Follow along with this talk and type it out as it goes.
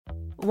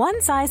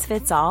One size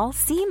fits all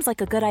seems like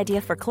a good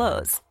idea for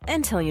clothes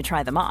until you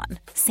try them on.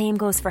 Same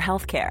goes for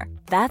healthcare.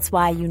 That's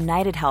why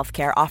United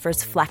Healthcare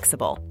offers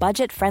flexible,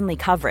 budget-friendly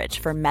coverage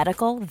for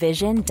medical,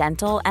 vision,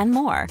 dental, and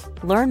more.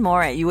 Learn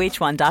more at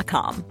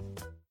uh1.com.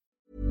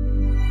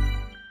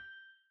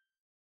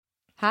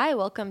 Hi,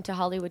 welcome to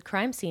Hollywood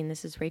Crime Scene.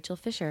 This is Rachel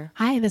Fisher.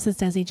 Hi, this is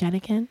Desi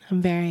Jenikin. I'm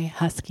very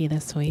husky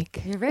this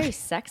week. You're very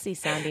sexy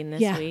sounding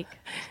this week.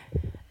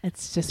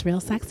 It's just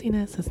real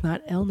sexiness. It's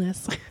not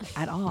illness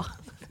at all.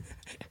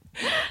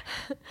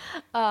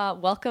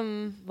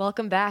 Welcome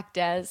back,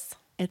 Des.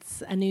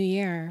 It's a new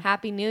year.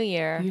 Happy New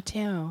Year. You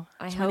too.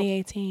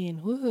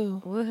 2018.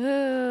 Woohoo.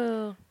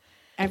 Woohoo.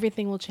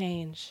 Everything will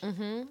change.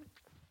 Mm-hmm.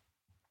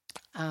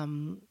 How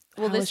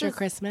this was your is-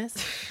 Christmas?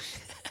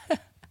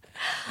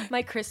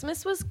 My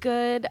Christmas was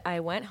good. I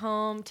went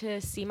home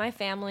to see my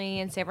family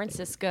in San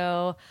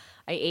Francisco.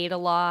 I ate a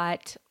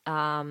lot.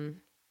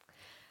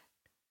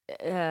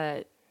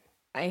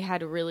 I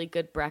had a really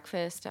good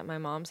breakfast at my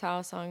mom's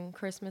house on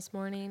Christmas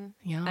morning.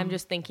 Yum. I'm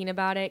just thinking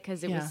about it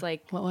because it was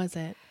like, what was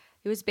it?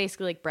 it was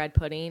basically like bread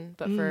pudding,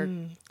 but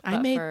I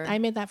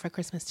made that for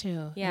Christmas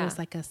too. Yeah. It was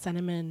like a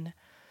cinnamon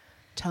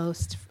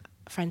toast,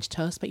 French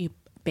toast, but you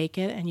bake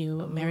it and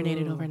you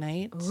marinate it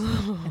overnight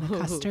in a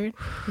custard.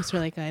 It was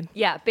really good.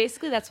 Yeah,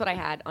 basically that's what I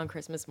had on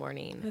Christmas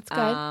morning. That's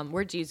good.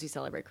 We're Jews who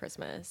celebrate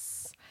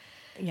Christmas.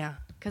 Yeah.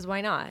 Because why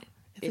not?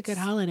 It's a good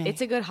holiday.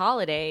 It's a good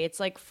holiday. It's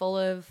like full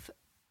of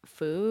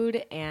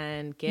food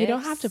and gifts. You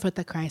don't have to put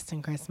the Christ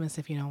in Christmas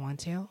if you don't want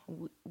to.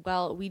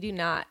 Well, we do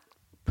not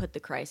put the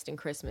Christ in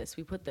Christmas.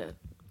 We put the...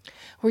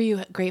 Were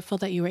you grateful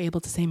that you were able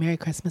to say Merry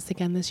Christmas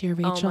again this year,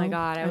 Rachel? Oh my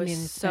God, I was mean,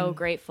 so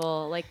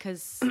grateful. Like,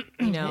 because,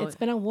 you know... It's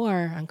been a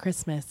war on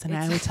Christmas, and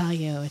I will tell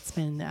you, it's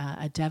been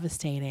a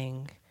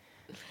devastating...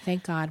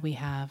 Thank God we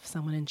have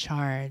someone in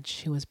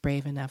charge who was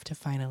brave enough to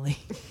finally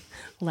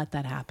let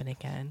that happen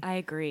again. I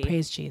agree.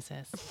 Praise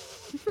Jesus.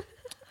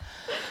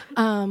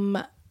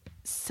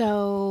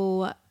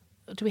 So,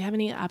 do we have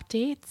any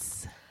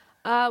updates?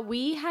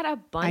 We had a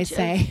bunch I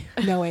say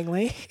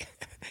knowingly.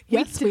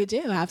 Yes, we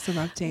do have some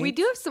updates. We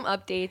do have some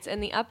updates,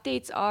 and the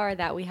updates are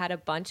that we had a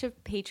bunch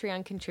of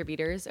Patreon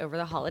contributors over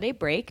the holiday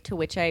break, to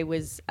which I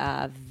was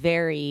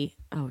very...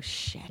 Oh,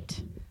 shit.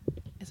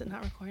 Is it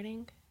not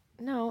recording?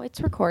 No, it's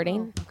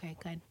recording. Oh, okay,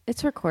 good.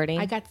 It's recording.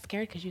 I got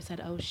scared because you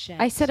said, "Oh shit."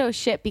 I said, "Oh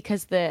shit,"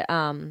 because the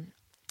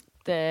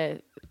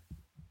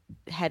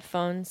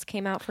headphones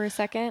came out for a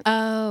second.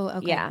 Oh,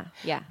 okay.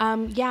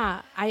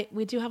 Yeah.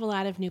 We do have a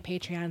lot of new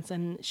Patreons,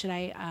 and should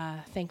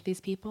I thank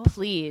these people?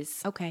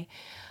 Please. Okay.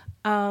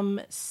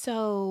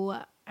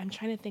 So I'm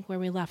trying to think where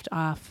we left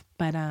off,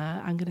 but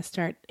I'm going to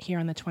start here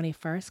on the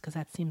 21st because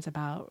that seems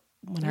about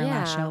when our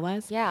last show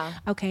was. Yeah.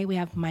 Okay, we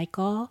have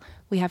Michael,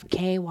 we have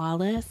Kay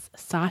Wallace,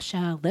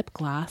 Sasha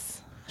Lipgloss.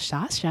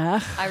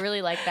 Sasha. I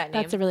really like that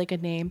name. That's a really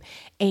good name.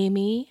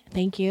 Amy,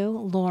 thank you.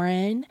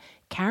 Lauren,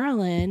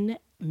 Carolyn,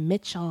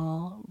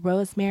 Mitchell,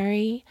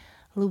 Rosemary,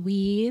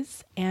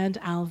 Louise, and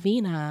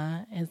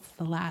Alvina is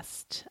the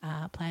last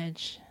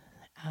pledge.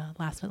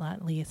 Last but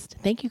not least,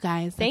 thank you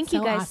guys. Thank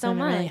you guys so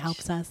much. It really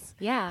helps us.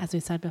 Yeah. As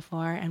we said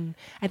before. And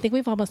I think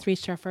we've almost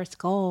reached our first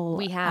goal.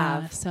 We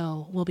have.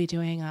 So we'll be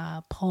doing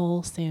a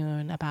poll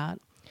soon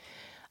about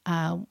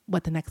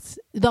what the next,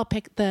 they'll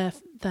pick the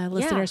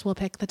listeners will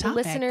pick the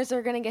topic. The listeners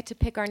are going to get to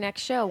pick our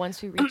next show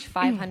once we reach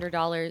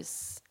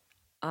 $500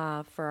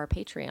 for our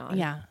Patreon.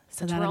 Yeah.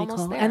 So Which that'll we're be cool.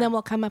 almost there. And then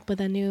we'll come up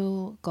with a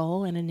new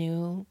goal and a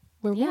new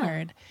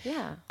reward.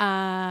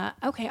 Yeah.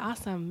 Okay,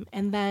 awesome.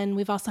 And then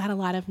we've also had a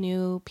lot of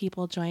new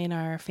people join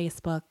our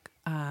Facebook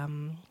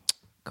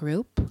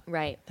group.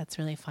 Right. That's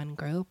a really fun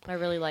group. I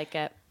really like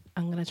it.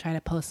 I'm going to try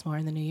to post more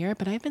in the new year,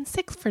 but I've been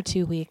sick for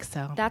 2 weeks,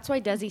 so. That's why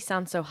Desi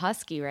sounds so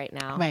husky right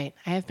now. Right.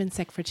 I have been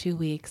sick for 2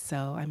 weeks,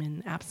 so I'm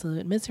in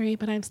absolute misery,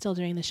 but I'm still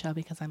doing the show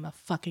because I'm a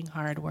fucking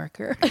hard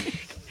worker.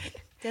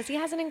 Desi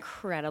has an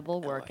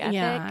incredible work ethic.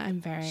 Yeah,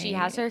 I'm very. She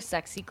has her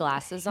sexy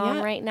glasses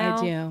on right now.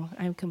 I do.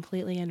 I'm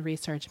completely in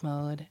research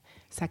mode.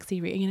 Sexy,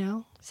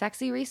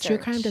 Sexy research. True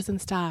crime doesn't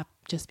stop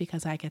just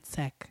because I get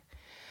sick.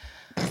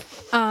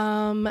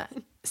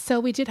 So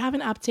we did have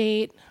an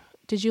update.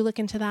 Did you look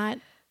into that?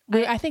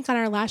 I think on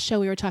our last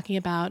show we were talking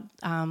about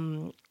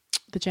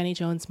the Jenny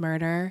Jones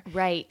murder,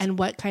 right? And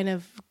what kind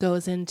of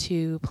goes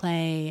into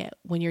play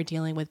when you're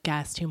dealing with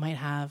guests who might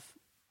have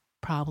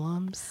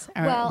problems,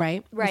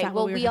 right?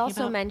 Well, we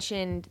also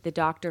mentioned the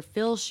Dr.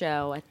 Phil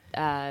show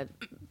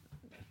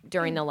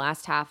during the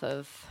last half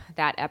of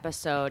that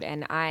episode,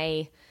 and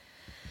I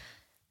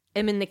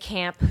am in the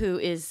camp who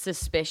is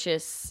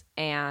suspicious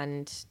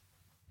and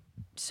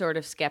sort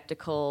of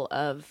skeptical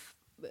of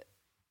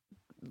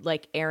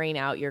like airing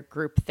out your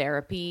group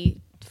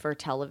therapy for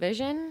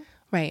television.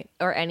 Right.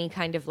 Or any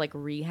kind of like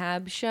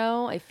rehab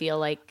show. I feel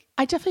like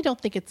I definitely don't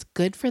think it's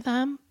good for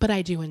them, but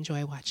I do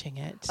enjoy watching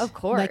it. Of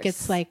course. Like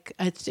it's like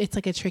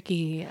a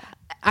tricky,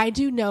 I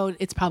do know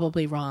it's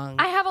probably wrong.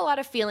 I have a lot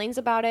of feelings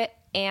about it,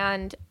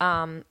 and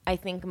I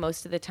think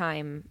most of the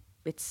time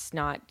it's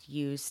not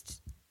used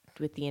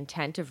with the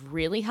intent of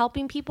really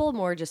helping people,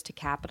 more just to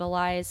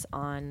capitalize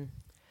on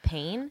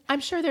pain. I'm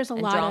sure there's a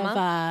lot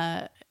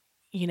drama.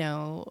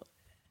 of,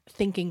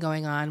 thinking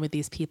going on with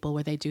these people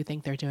where they do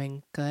think they're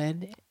doing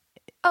good.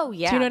 Oh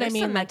yeah, Do you know what I there's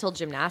mean? some mental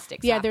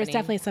gymnastics. Yeah, happening. there's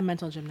definitely some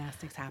mental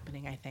gymnastics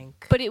happening, I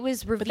think. But it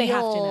was they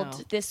have to know.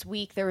 revealed this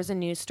week. There was a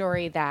news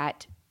story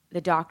that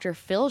the Dr.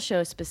 Phil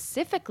show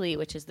specifically,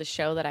 which is the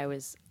show that I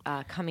was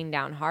coming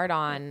down hard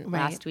on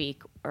last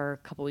week or a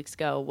couple weeks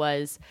ago,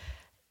 was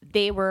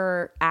they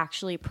were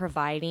actually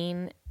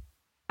providing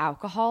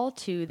alcohol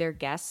to their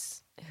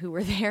guests who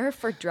were there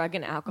for drug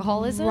and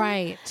alcoholism.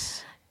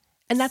 Right.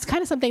 And that's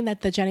kind of something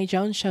that the Jenny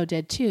Jones show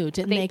did too.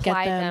 Didn't they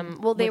get them?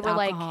 Well, they with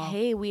were alcohol? like,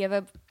 hey, we have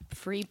a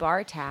free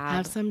bar tab.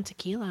 Have some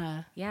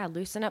tequila. Yeah,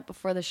 loosen up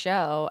before the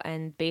show.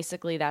 And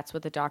basically that's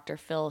what the Dr.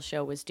 Phil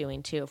show was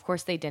doing too. Of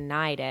course, they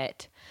denied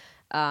it.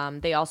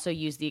 They also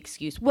used the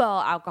excuse,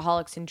 well,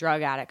 alcoholics and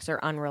drug addicts are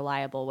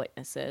unreliable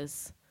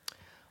witnesses.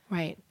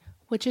 Right.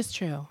 Which is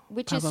true.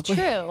 Which is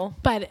true.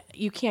 But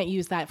you can't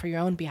use that for your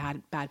own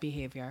bad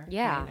behavior.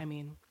 Yeah. Right? I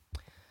mean,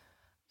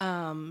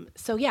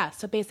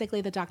 so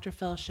basically the Dr.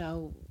 Phil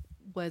show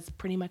was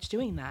pretty much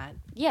doing that.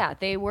 Yeah,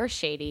 they were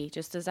shady,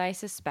 just as I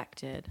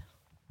suspected.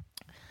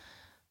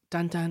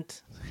 Dun dun.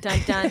 Dun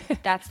dun.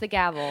 That's the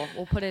gavel.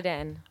 We'll put it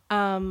in.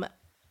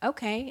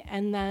 Okay.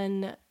 And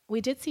then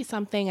we did see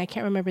something, I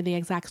can't remember the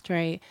exact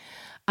story.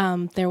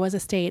 There was a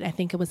state, I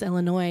think it was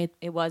Illinois.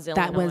 It was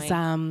that Illinois.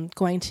 was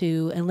going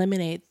to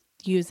eliminate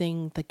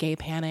using the gay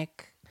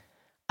panic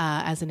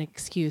as an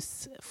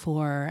excuse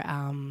for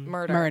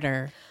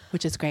murder,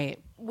 which is great.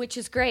 Which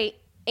is great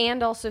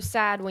and also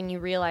sad when you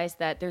realize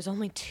that there's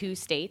only 2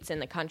 states in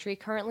the country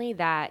currently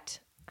that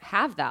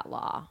have that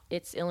law.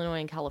 It's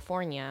Illinois and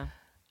California.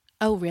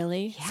 Oh,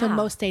 really? Yeah. So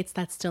most states,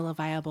 that's still a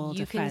viable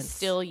You defense. can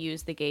still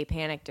use the gay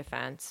panic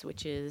defense,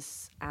 which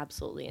is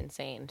absolutely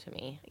insane to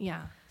me.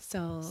 Yeah.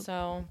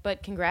 So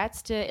But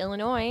congrats to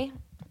Illinois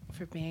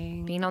for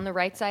being on the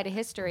right side of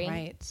history.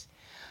 right.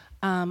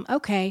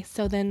 Okay.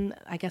 So then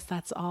I guess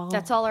that's all.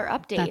 That's all our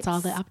updates. That's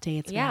all the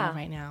updates we have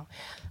right now.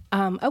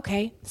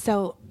 Okay.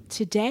 So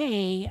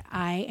today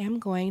I am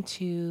going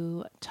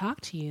to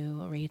talk to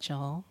you,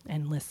 Rachel,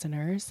 and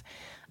listeners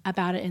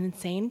about an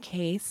insane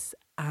case.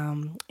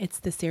 It's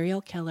the serial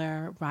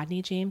killer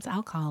Rodney James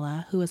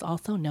Alcala, who is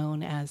also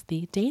known as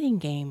the dating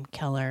game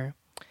killer.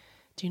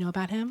 Do you know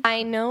about him?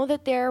 I know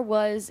that there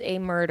was a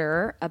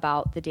murder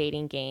about the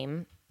dating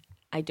game.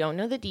 I don't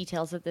know the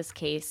details of this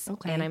case,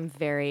 and I'm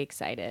very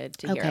excited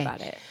to hear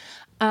about it.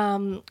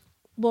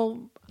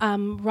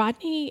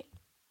 Rodney,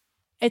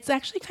 it's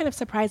actually kind of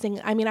surprising.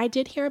 I mean, I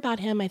did hear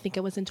about him. I think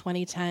it was in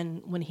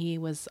 2010 when he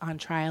was on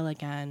trial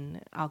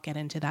again. I'll get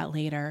into that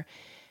later.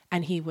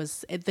 And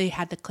they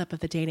had the clip of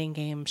the dating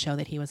game show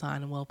that he was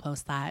on, and we'll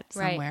post that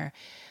somewhere.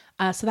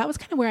 Right. So that was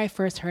kind of where I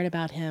first heard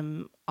about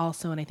him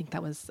also. And I think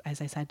that was,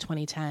 as I said,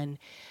 2010.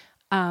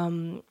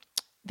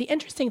 The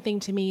interesting thing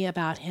to me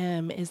about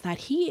him is that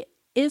he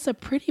is a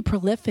pretty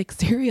prolific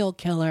serial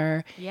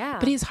killer. Yeah.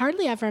 But he's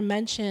hardly ever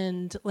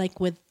mentioned like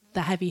with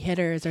the heavy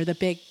hitters or the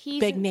big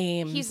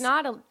names. He's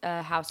not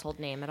a household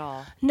name at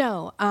all.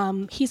 No.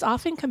 He's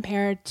often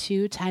compared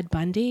to Ted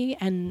Bundy,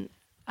 and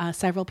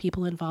several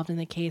people involved in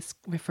the case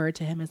referred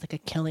to him as like a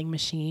killing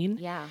machine.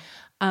 Yeah.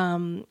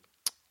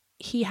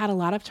 He had a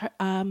lot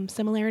of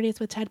similarities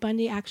with Ted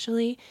Bundy,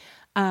 actually.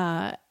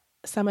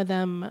 Some of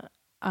them,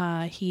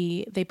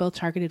 they both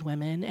targeted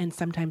women and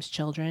sometimes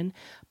children.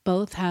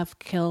 Both have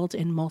killed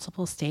in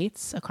multiple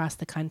states across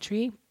the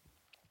country.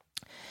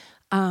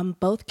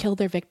 Both killed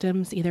their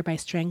victims either by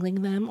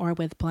strangling them or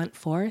with blunt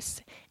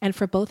force. And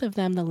for both of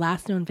them, the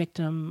last known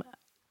victim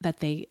that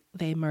they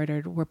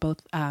murdered were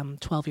both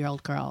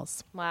 12-year-old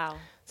girls. Wow.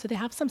 So they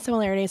have some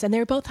similarities, and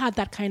they both had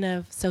that kind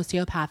of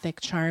sociopathic,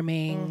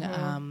 charming,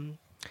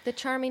 the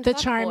charming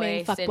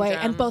fuckboy,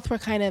 and both were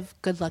kind of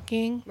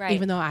good-looking, right?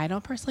 Even though I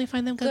don't personally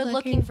find them good-looking.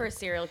 Good-looking for a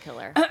serial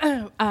killer.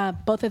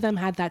 Both of them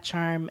had that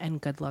charm and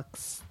good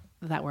looks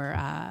that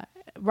were.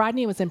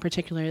 Rodney was in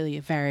particularly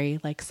very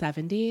like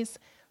 70s.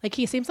 Like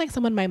he seems like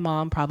someone my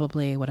mom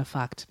probably would have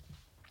fucked.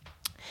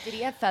 Did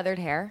he have feathered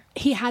hair?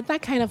 He had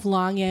that kind of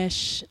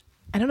longish.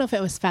 I don't know if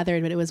it was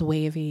feathered, but it was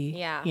wavy.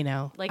 Yeah. You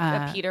know, like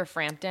a Peter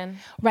Frampton.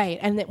 Right.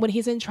 And when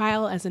he's in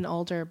trial as an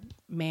older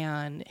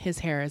man, his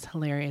hair is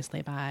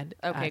hilariously bad.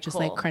 Okay, just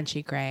cool. like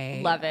crunchy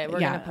gray. Love it. We're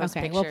going to post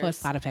pictures. We'll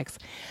post a lot of pics.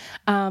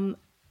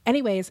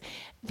 Anyways,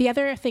 the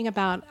other thing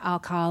about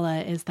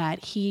Alcala is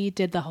that he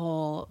did the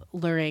whole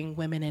luring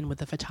women in with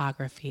the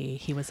photography.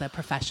 He was a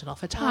professional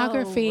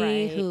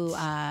photography who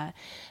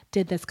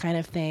did this kind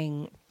of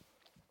thing.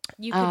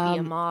 You could be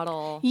a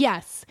model.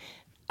 Yes.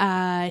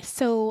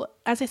 So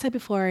as I said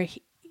before,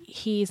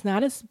 he's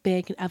not as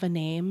big of a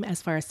name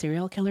as far as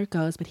serial killer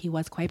goes, but he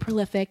was quite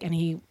prolific, and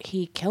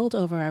he killed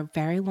over a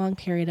very long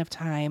period of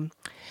time.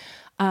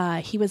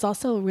 He was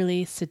also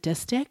really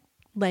sadistic,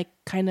 like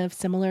kind of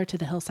similar to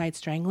the Hillside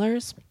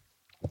Stranglers.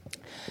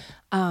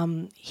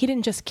 He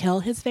didn't just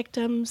kill his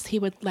victims. He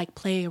would like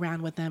play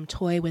around with them,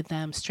 toy with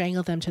them,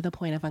 strangle them to the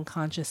point of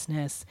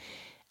unconsciousness,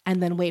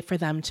 and then wait for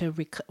them to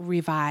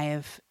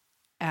revive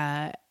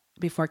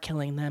before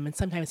killing them. And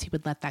sometimes he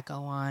would let that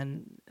go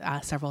on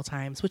several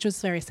times, which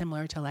was very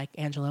similar to like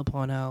Angelo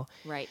Buono,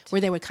 right? Where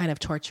they would kind of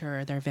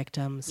torture their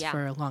victims Yeah.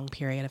 for a long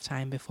period of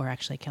time before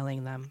actually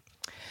killing them.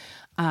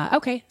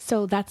 Okay,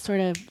 so that's sort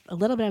of a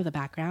little bit of the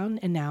background.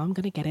 And now I'm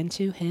going to get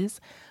into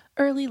his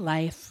early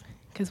life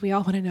because we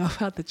all want to know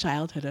about the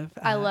childhood of...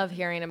 I love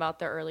hearing about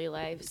their early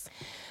lives.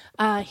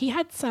 He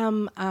had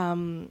some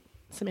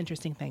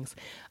interesting things.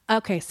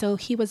 Okay, so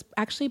he was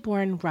actually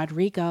born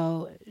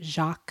Rodrigo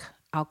Jacques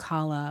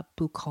Alcala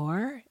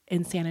Bucor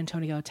in San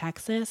Antonio,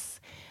 Texas,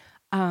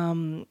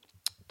 to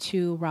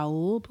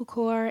Raul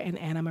Bucor and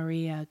Ana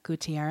Maria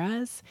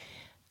Gutierrez.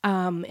 In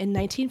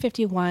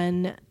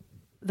 1951,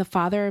 the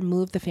father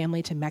moved the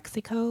family to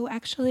Mexico,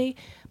 actually,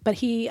 but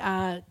he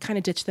kind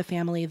of ditched the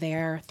family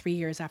there 3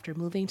 years after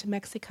moving to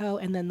Mexico,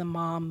 and then the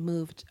mom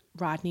moved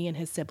Rodney and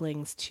his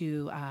siblings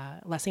to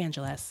Los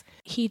Angeles.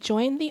 He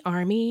joined the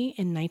Army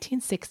in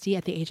 1960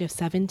 at the age of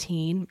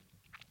 17.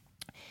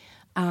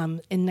 In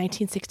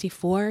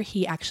 1964,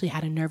 he actually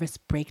had a nervous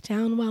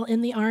breakdown while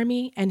in the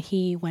Army, and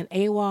he went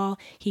AWOL.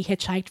 He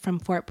hitchhiked from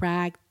Fort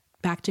Bragg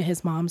back to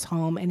his mom's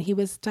home, and he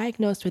was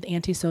diagnosed with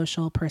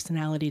antisocial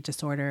personality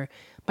disorder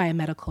by a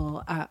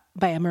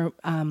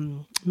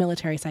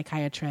military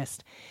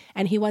psychiatrist,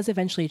 and he was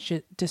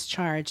eventually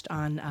discharged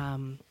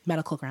on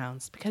medical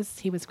grounds because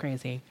he was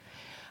crazy.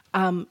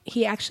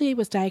 He actually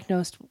was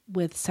diagnosed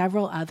with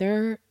several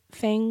other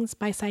things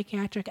by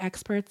psychiatric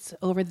experts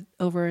over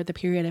the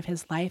period of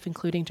his life,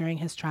 including during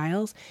his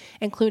trials,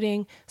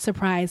 including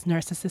surprise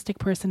narcissistic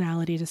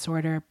personality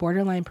disorder,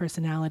 borderline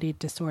personality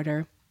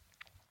disorder,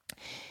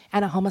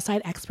 and a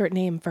homicide expert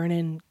named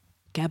Vernon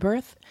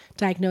Geberth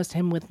diagnosed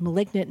him with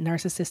malignant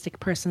narcissistic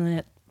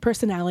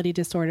personality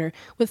disorder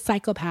with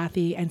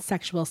psychopathy and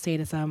sexual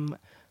sadism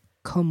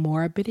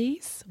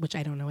comorbidities, which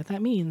I don't know what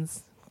that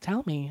means.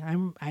 Tell me.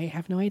 I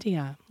have no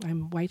idea.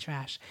 I'm white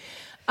trash.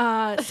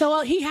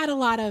 So he had a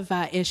lot of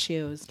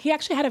issues. He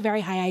actually had a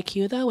very high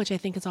IQ, though, which I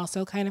think is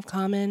also kind of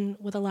common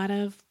with a lot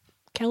of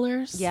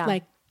killers. Yeah.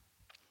 Like,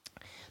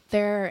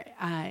 they're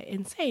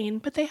insane,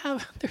 but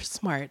they're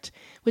smart,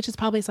 which is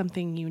probably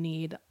something you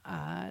need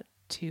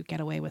to get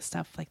away with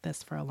stuff like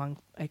this for a long,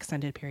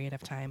 extended period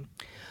of time.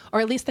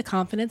 Or at least the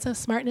confidence of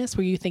smartness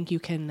where you think you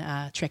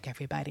can trick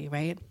everybody,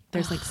 right?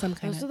 There's like some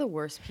kind Those of... are the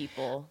worst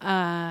people.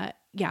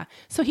 Yeah.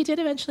 So he did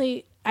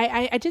eventually...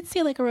 I did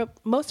see like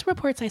most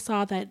reports I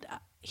saw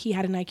that he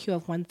had an IQ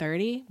of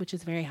 130, which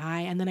is very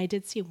high. And then I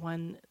did see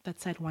one that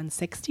said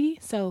 160.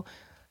 So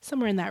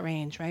somewhere in that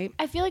range, right?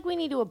 I feel like we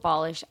need to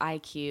abolish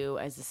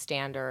IQ as a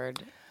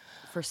standard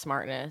for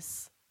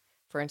smartness,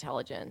 for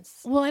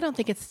intelligence. Well, I don't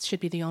think it should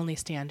be the only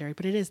standard,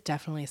 but it is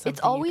definitely something.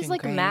 It's always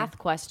like grade. math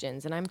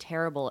questions, and I'm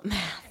terrible at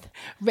math.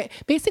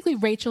 Basically,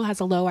 Rachel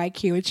has a low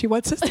IQ, and she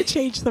wants us to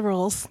change the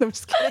rules. No, I'm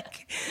just kidding.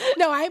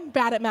 No, I'm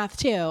bad at math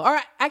too. Or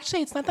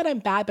actually, it's not that I'm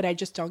bad, but I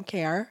just don't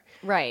care.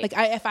 Right. Like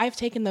if I've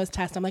taken those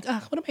tests, I'm like,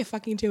 oh, what am I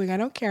fucking doing? I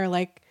don't care.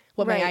 Like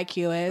what my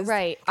IQ is.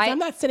 Right. I'm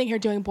not sitting here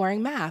doing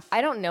boring math.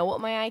 I don't know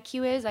what my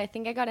IQ is. I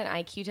think I got an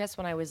IQ test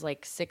when I was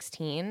like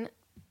 16,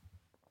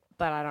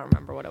 but I don't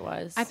remember what it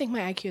was. I think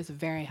my IQ is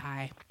very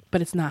high,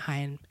 but it's not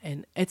high,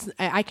 and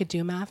I could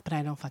do math, but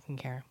I don't fucking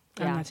care.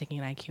 Yeah. I'm not taking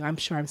an IQ. I'm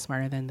sure I'm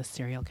smarter than the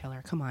serial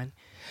killer. Come on.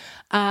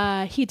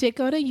 He did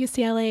go to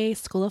UCLA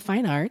School of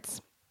Fine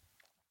Arts.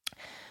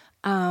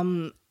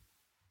 So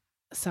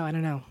I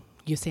don't know.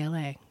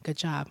 UCLA, good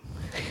job.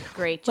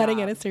 Great job. Letting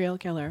in a serial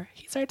killer.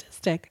 He's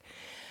artistic.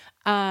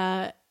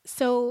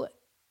 So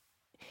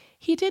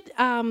he did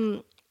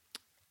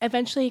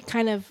eventually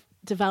kind of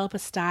develop a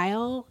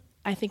style.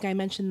 I think I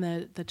mentioned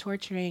the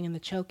torturing and the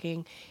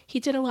choking. He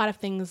did a lot of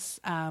things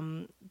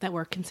that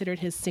were considered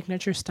his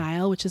signature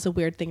style, which is a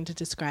weird thing to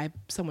describe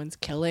someone's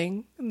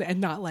killing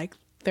and not like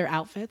their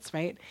outfits,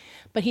 right?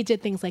 But he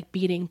did things like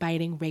beating,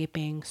 biting,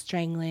 raping,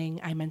 strangling.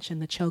 I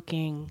mentioned the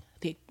choking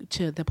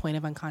to the point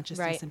of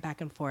unconsciousness, right, and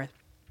back and forth.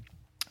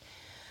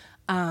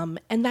 And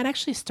that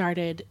actually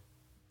started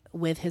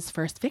with his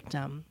first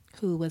victim,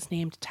 who was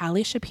named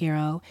Tali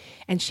Shapiro,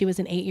 and she was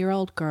an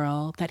 8-year-old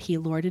girl that he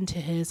lured into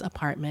his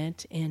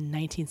apartment in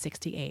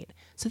 1968.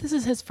 So this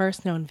is his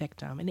first known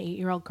victim, an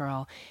 8-year-old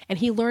girl, and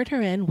he lured her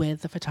in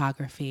with the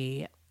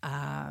photography.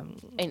 An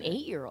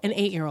 8-year-old. An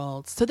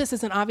 8-year-old. So this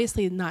isn't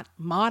obviously not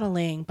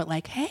modeling, but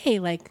like, hey,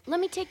 like, let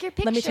me take your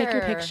picture. Let me take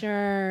your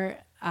picture.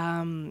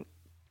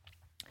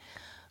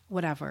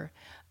 Whatever.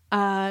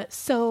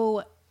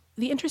 So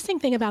the interesting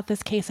thing about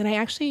this case,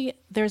 and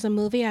there's a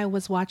movie I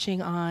was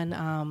watching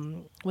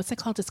on, what's it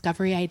called?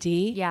 Discovery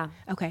ID? Yeah.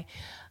 Okay.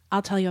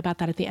 I'll tell you about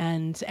that at the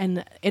end.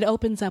 And it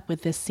opens up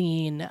with this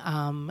scene.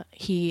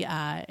 He,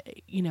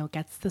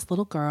 gets this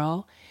little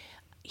girl.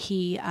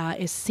 He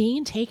is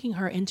seen taking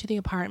her into the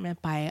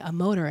apartment by a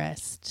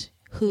motorist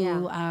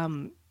who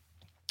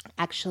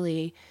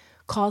actually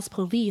calls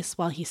police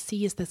while he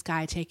sees this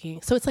guy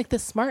taking. So it's like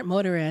this smart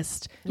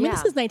motorist. I mean, this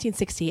is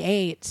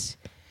 1968.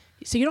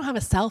 So you don't have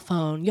a cell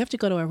phone. You have to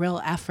go to a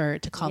real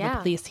effort to call the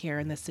police here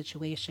in this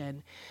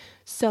situation.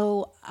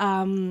 So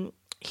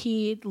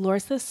he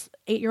lures this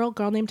 8-year-old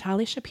girl named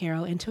Tali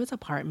Shapiro into his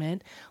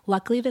apartment.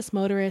 Luckily, this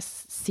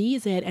motorist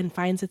sees it and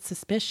finds it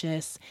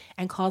suspicious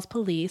and calls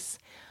police.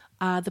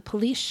 The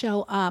police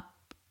show up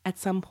at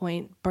some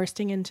point,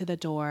 bursting into the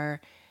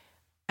door,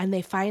 and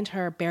they find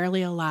her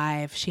barely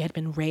alive. She had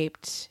been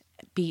raped,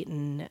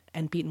 beaten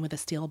with a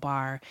steel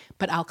bar,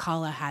 but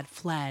Alcala had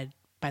fled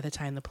by the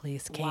time the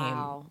police came.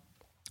 Wow.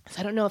 So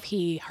I don't know if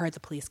he heard the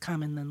police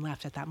come and then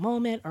left at that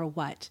moment or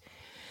what.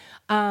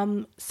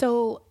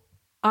 So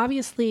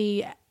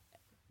obviously,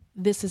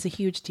 this is a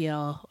huge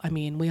deal. I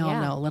mean, we all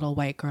know a little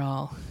white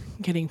girl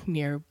getting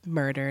near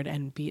murdered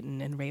and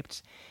beaten and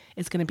raped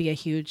is going to be a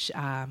huge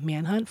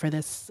manhunt for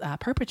this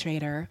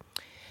perpetrator.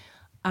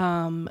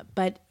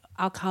 But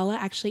Alcala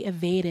actually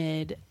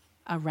evaded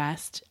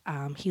arrest.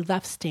 He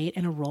left state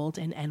and enrolled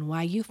in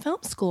NYU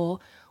Film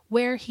School,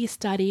 where he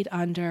studied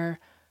under,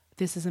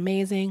 this is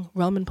amazing,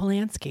 Roman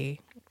Polanski.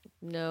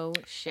 No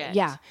shit.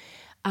 Yeah.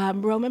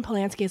 Roman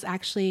Polanski is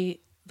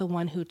actually the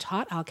one who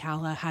taught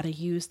Alcala how to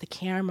use the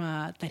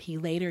camera that he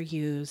later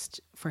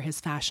used for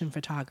his fashion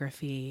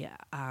photography.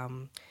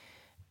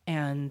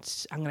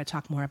 And I'm going to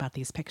talk more about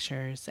these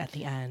pictures at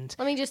the end.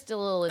 Let me just a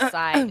little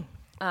aside.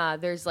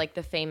 There's like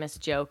the famous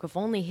joke, if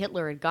only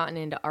Hitler had gotten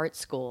into art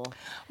school.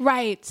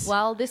 Right.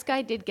 Well, this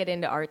guy did get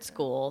into art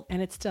school.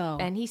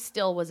 And he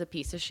still was a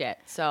piece of shit.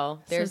 So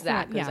there's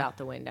that goes out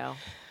the window.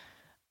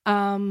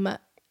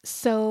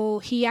 So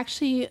he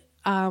actually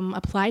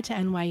applied to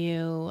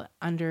NYU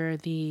under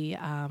the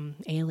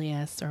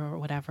alias or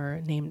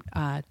whatever named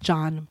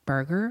John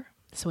Berger.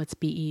 So it's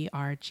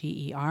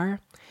Berger.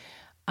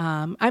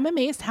 I'm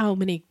amazed how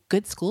many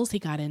good schools he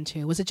got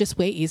into. Was it just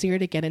way easier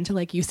to get into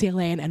like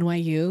UCLA and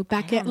NYU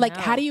back at like,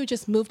 how do you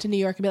just move to New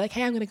York and be like,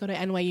 hey, I'm going to go to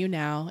NYU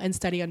now and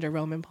study under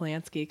Roman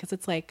Polanski? Because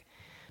it's like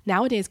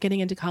nowadays getting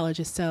into college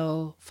is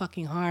so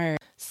fucking hard.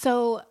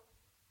 So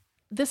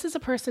this is a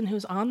person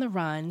who's on the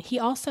run. He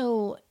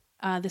also,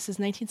 this is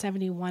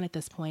 1971 at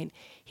this point,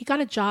 he got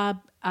a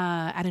job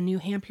at a New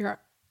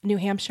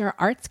Hampshire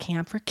arts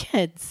camp for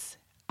kids.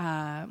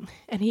 And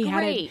he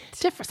had a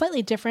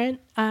slightly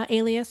different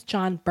alias,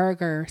 John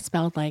Berger,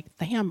 spelled like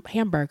the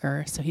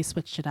hamburger. So he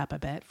switched it up a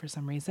bit for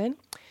some reason.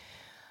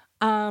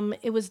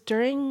 It was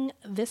during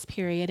this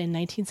period in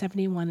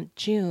 1971,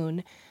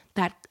 June,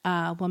 that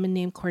a woman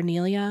named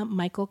Cornelia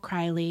Michael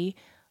Criley,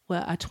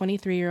 a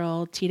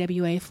 23-year-old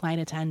TWA flight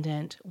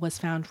attendant, was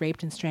found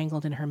raped and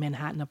strangled in her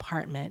Manhattan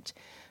apartment.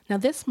 Now,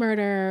 this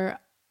murder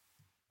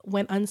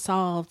went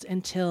unsolved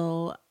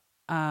until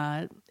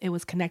it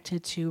was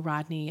connected to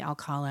Rodney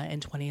Alcala in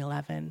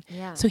 2011.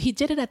 Yeah. So he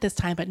did it at this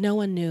time, but no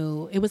one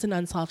knew. It was an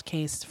unsolved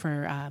case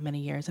for many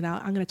years, and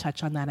I'm going to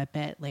touch on that a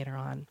bit later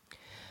on.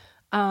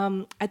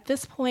 At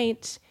this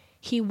point,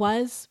 he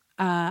was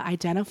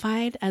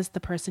identified as the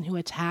person who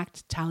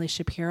attacked Tali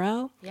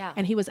Shapiro,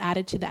 and he was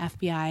added to the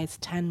FBI's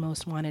 10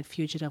 most wanted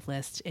fugitive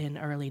list in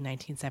early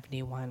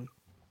 1971.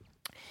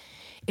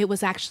 It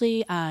was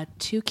actually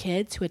 2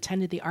 kids who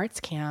attended the arts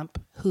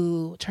camp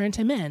who turned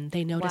him in.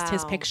 They noticed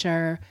his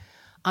picture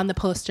on the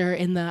poster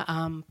in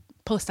the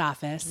post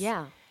office.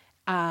 Yeah.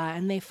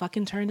 And they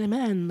fucking turned him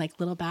in like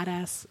little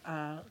badass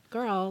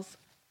girls.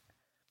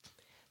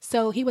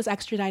 So he was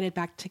extradited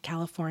back to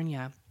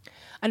California.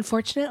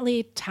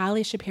 Unfortunately,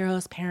 Tali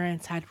Shapiro's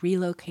parents had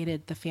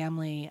relocated the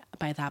family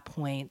by that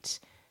point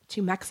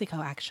to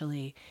Mexico,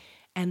 actually,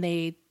 and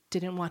they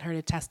didn't want her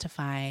to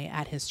testify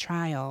at his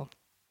trial.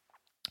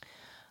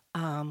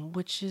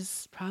 Which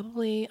is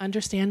probably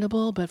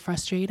understandable, but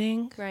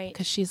frustrating. Right.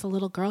 Because she's a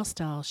little girl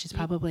still. She's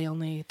probably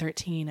only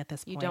 13 at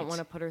this point. You don't want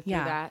to put her through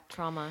that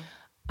trauma.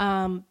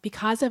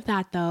 Because of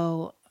that,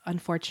 though,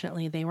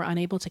 unfortunately, they were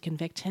unable to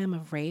convict him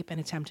of rape and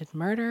attempted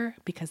murder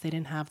because they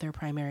didn't have their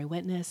primary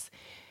witness.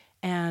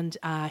 And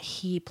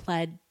he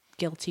pled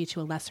guilty to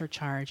a lesser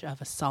charge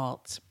of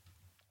assault.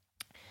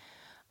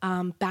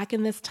 Back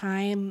in this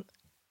time,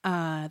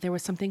 there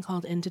was something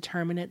called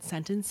indeterminate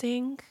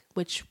sentencing,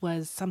 which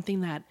was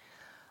something that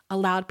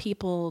allowed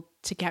people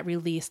to get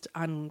released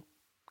on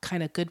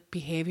kind of good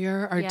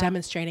behavior or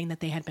demonstrating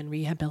that they had been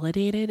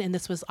rehabilitated. And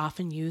this was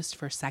often used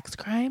for sex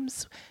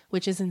crimes,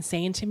 which is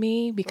insane to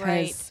me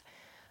because,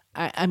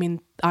 I mean,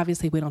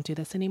 obviously we don't do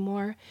this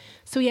anymore.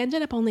 So he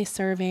ended up only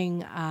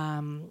serving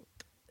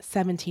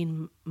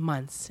 17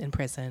 months in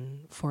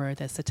prison for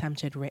this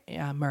attempted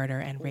murder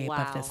and rape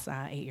of this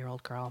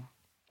 8-year-old girl.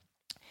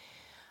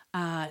 In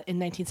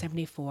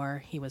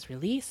 1974, he was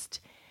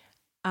released.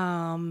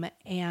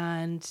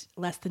 And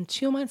less than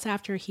 2 months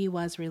after he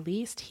was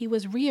released, he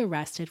was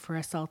rearrested for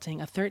assaulting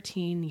a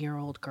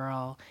 13-year-old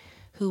girl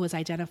who was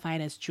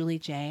identified as Julie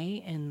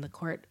J. in the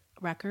court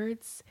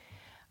records.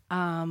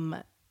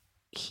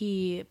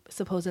 He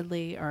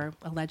supposedly or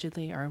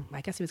allegedly, or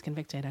I guess he was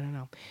convicted, I don't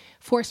know,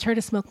 forced her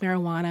to smoke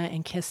marijuana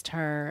and kissed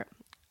her.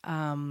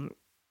 And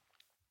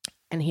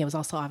he was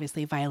also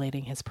obviously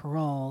violating his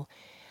parole.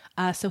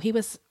 So he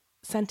was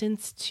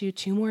sentenced to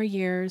 2 more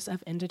years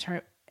of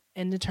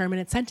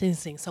indeterminate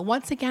sentencing. So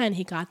once again,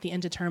 he got the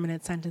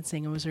indeterminate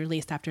sentencing and was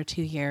released after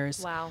 2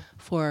 years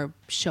for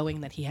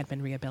showing that he had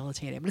been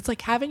rehabilitated. But it's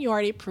like, haven't you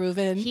already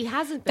proven he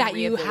hasn't been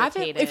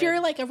rehabilitated? If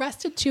you're like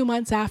arrested 2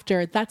 months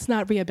after, that's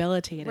not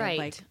rehabilitated. Right.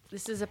 Like,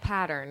 this is a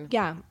pattern.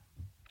 Yeah.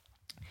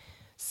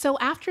 So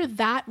after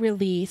that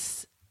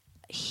release,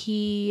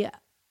 his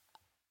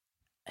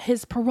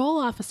parole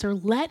officer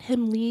let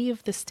him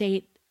leave the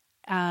state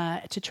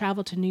to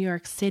travel to New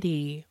York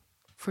City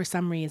for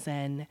some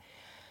reason,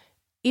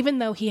 even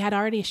though he had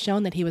already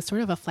shown that he was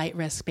sort of a flight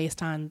risk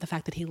based on the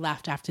fact that he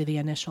left after the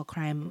initial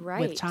crime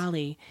with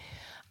Charlie.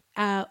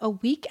 A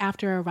week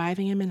after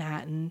arriving in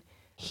Manhattan,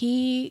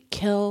 he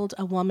killed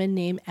a woman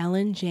named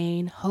Ellen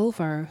Jane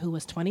Hover, who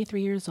was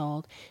 23 years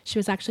old. She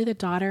was actually the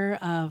daughter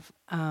of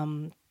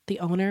the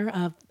owner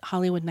of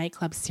Hollywood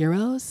nightclub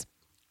Ciro's.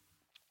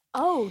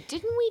 Oh,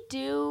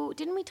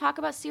 didn't we talk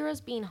about Ciro's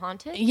being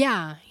haunted?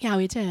 Yeah,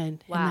 we did in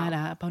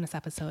that bonus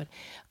episode,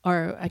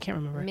 or I can't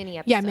remember. Mini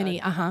episode. Yeah,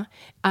 mini.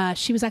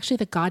 She was actually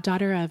the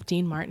goddaughter of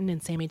Dean Martin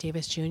and Sammy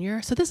Davis Jr.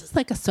 So this is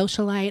like a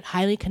socialite,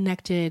 highly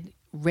connected,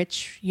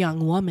 rich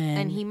young woman.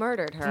 And he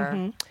murdered her.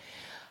 Mm-hmm.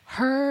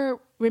 Her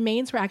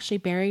remains were actually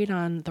buried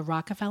on the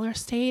Rockefeller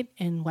Estate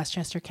in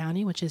Westchester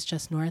County, which is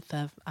just north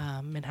of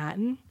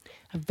Manhattan.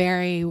 A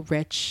very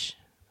rich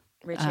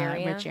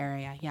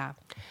area, yeah.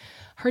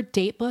 Her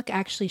date book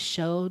actually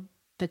showed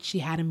that she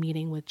had a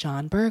meeting with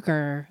John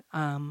Berger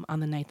on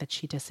the night that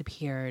she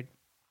disappeared.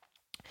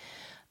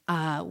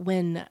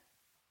 When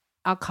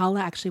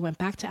Alcala actually went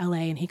back to LA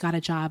and he got a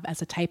job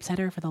as a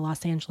typesetter for the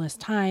Los Angeles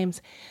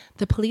Times,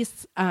 the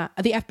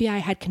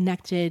FBI had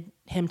connected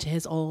him to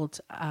his old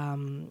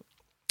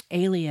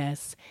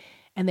alias,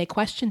 and they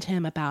questioned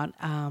him about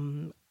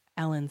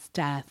Ellen's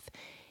death.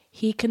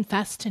 He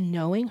confessed to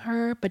knowing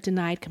her, but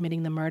denied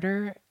committing the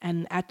murder.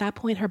 And at that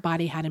point, her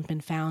body hadn't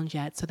been found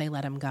yet, so they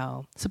let him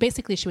go. So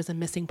basically, she was a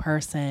missing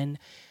person.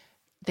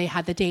 They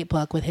had the date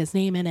book with his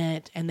name in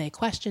it, and they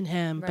questioned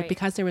him. Right. But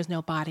because there was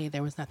no body,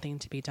 there was nothing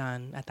to be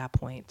done at that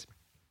point.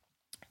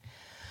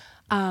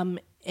 In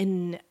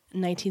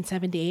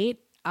 1978,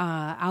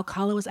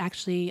 Alcala was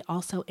actually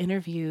also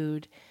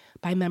interviewed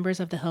by members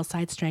of the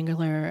Hillside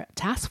Strangler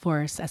Task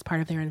Force as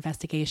part of their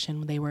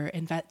investigation. They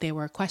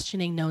were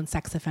questioning known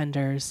sex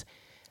offenders.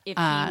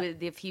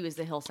 If he was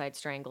the Hillside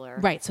Strangler.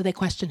 Right. So they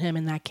questioned him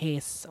in that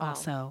case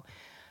also.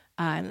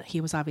 And he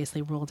was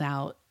obviously ruled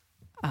out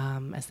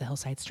as the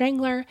Hillside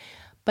Strangler,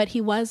 but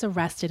he was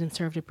arrested and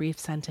served a brief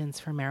sentence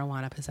for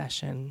marijuana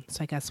possession.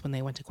 So I guess when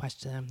they went to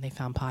question him, they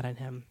found pot on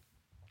him,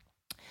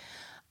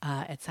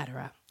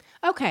 etc.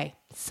 Okay.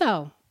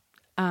 So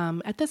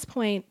at this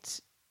point,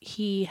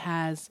 he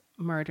has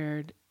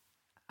murdered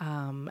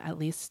at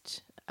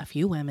least a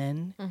few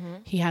women. Mm-hmm.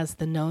 He has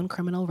the known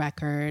criminal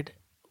record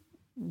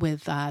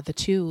with the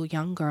two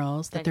young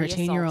girls, the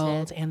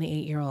 13-year-old and the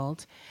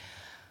 8-year-old.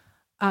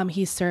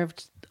 He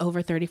served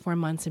over 34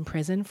 months in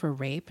prison for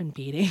rape and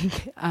beating.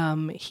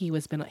 He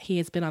has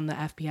been on the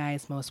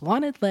FBI's most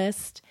wanted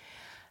list,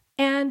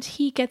 and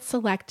he gets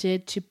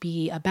selected to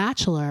be a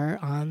bachelor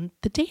on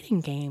the dating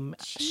game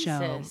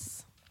show.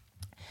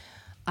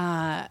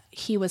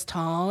 He was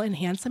tall and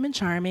handsome and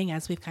charming,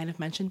 as we've kind of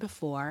mentioned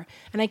before.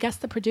 And I guess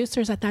the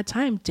producers at that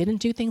time didn't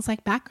do things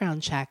like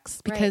background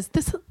checks because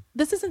this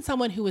isn't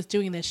someone who was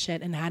doing this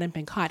shit and hadn't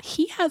been caught.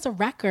 He has a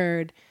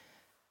record.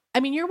 I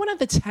mean, you're one of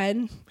the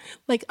 10,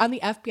 like on the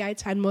FBI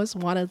 10 most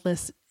wanted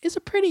list is a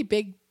pretty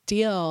big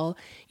deal.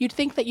 You'd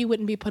think that you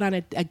wouldn't be put on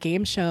a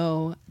game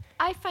show.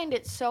 I find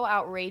it so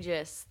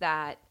outrageous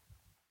that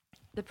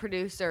the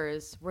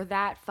producers were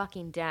that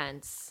fucking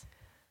dense.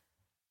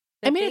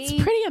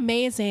 It's pretty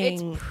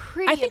amazing. It's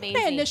pretty amazing. I think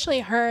when I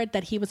initially heard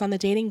that he was on the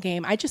dating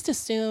game, I just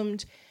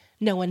assumed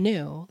no one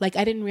knew. Like,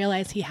 I didn't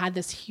realize he had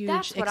this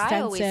huge,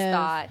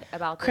 extensive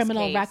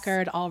criminal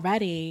record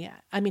already.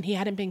 I mean, he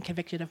hadn't been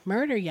convicted of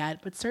murder yet,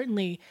 but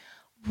certainly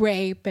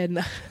rape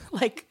and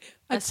like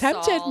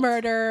attempted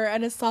murder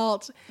and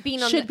assault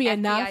should be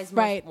enough. FBI's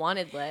most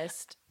wanted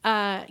list.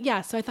 Yeah,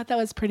 so I thought that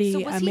was pretty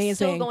amazing. So was he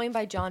still going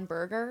by John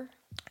Berger?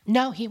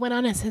 No, he went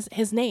on as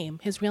his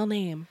name, his real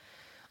name,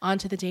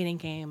 onto the dating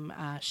game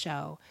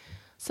show.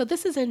 So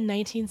this is in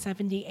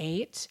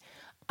 1978.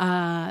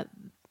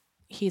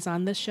 He's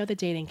on this show, The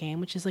Dating Game,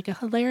 which is like a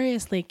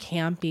hilariously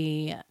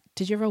campy.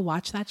 Did you ever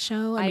watch that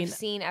show? I've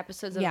seen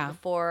episodes of it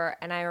before,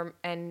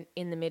 and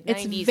in the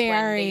mid-90s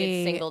when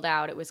they get singled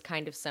out, it was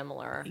kind of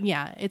similar.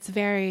 Yeah, it's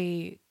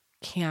very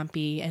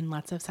campy and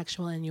lots of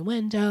sexual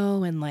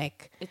innuendo and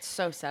like... It's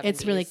so 70s.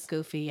 It's really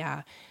goofy,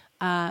 yeah.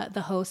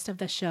 The host of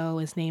the show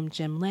is named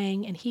Jim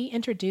Lang, and he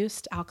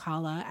introduced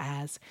Alcala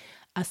as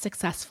a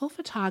successful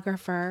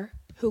photographer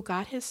who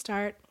got his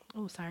start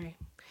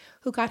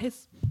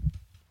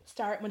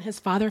when his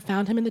father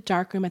found him in the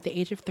darkroom at the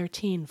age of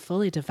 13,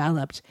 fully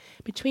developed.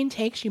 Between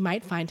takes, you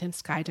might find him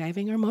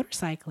skydiving or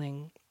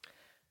motorcycling.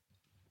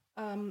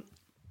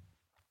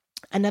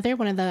 Another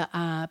one of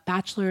the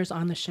bachelors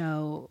on the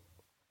show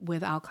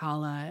with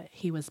Alcala.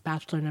 He was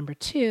bachelor number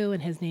 2,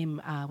 and his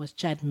name was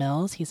Jed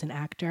Mills. He's an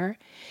actor.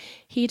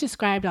 He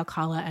described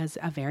Alcala as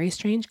a very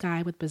strange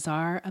guy with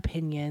bizarre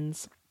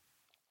opinions.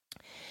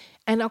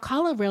 And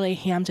Alcala really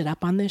hammed it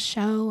up on this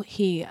show.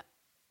 He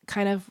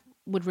kind of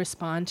would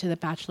respond to the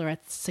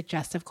Bachelorette's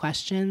suggestive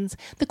questions.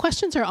 The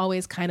questions are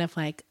always kind of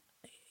like,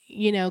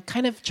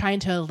 kind of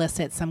trying to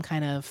elicit some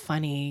kind of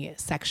funny,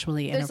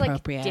 sexually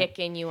inappropriate. There's like dick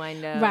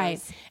innuendos.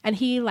 Right. And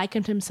he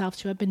likened himself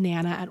to a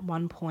banana at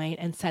one point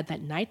and said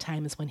that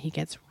nighttime is when he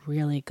gets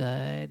really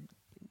good.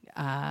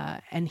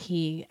 And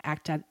he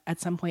at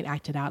some point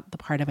acted out the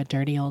part of a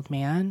dirty old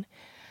man,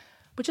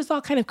 which is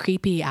all kind of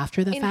creepy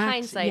after the fact. In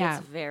hindsight,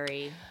 it's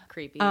very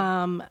creepy.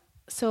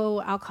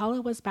 So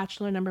Alcala was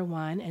bachelor number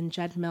 1, and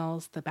Jed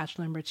Mills, the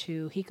bachelor number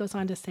 2. He goes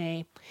on to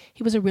say,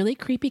 he was a really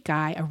creepy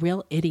guy, a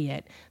real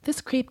idiot.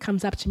 This creep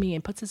comes up to me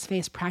and puts his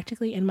face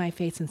practically in my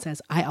face and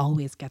says, I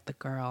always get the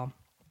girl.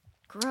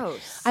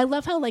 Gross. I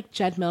love how like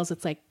Jed Mills,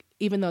 it's like,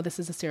 even though this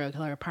is a serial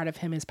killer, a part of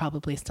him is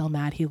probably still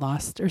mad he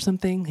lost or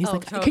something. He's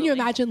like, totally. Can you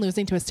imagine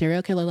losing to a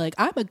serial killer? Like,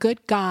 I'm a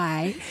good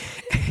guy.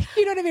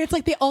 You know what I mean? It's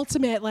like the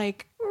ultimate,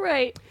 like.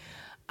 Right.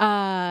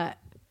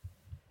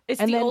 It's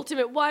the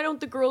ultimate, why don't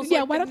the girls like the nice guys?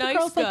 Yeah, why don't the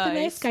girls like the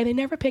nice guy? They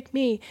never pick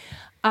me.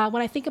 When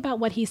I think about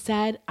what he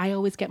said, I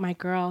always get my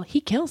girl,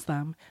 he kills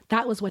them.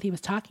 That was what he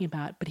was talking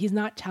about. But he's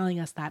not telling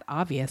us that,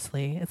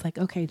 obviously. It's like,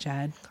 okay,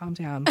 Jed, calm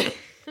down.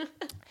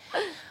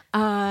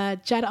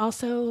 Jed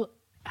also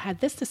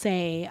had this to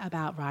say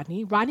about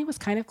Rodney. Rodney was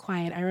kind of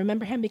quiet. I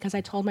remember him because I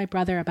told my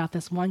brother about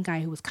this one guy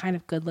who was kind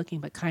of good looking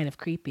but kind of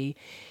creepy.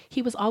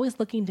 He was always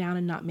looking down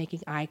and not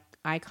making eye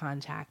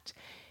contact.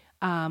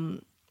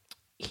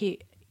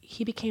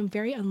 He became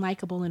very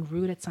unlikable and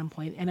rude at some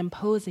point and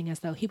imposing as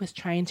though he was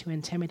trying to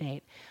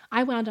intimidate.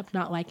 I wound up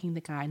not liking the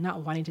guy,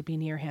 not wanting to be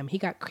near him. He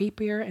got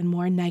creepier and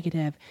more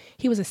negative.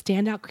 He was a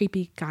standout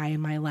creepy guy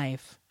in my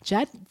life.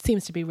 Jed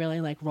seems to be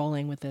really like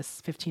rolling with this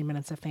 15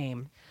 minutes of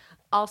fame.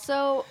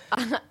 Also,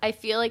 I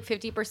feel like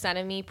 50%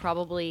 of me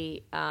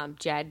probably,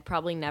 Jed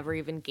probably never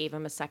even gave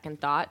him a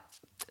second thought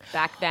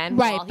back then.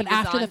 Right, but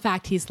after the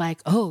fact, he's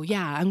like, oh,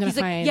 yeah, I'm going to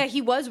find... Yeah,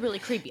 he was really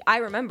creepy. I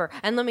remember.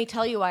 And let me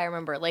tell you why I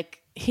remember.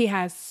 Like, he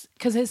has...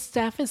 Because his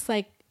stuff is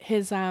like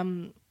his...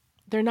 They're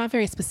not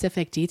very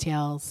specific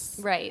details.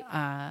 Right.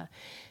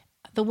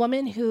 The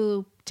woman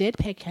who did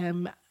picked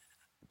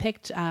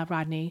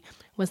Rodney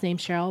was named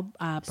Cheryl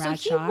Bradshaw.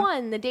 So he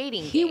won the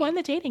dating game. He won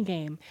the dating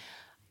game.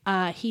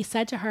 He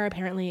said to her,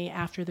 apparently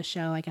after the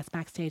show, I guess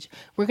backstage,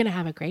 we're going to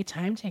have a great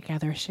time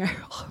together,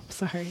 Cheryl. I'm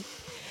sorry.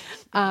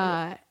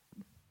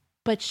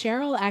 But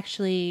Cheryl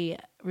actually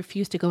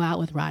refused to go out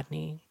with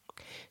Rodney.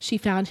 She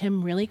found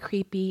him really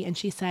creepy, and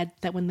she said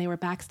that when they were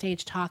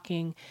backstage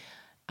talking,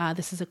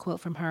 this is a quote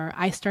from her,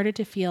 I started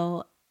to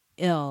feel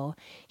ill.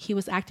 He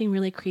was acting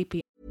really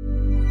creepy.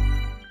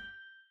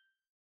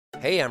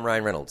 Hey, I'm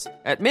Ryan Reynolds.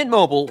 At Mint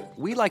Mobile,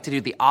 we like to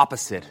do the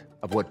opposite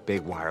of what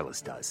Big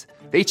Wireless does.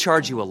 They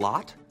charge you a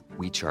lot.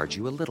 We charge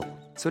you a little.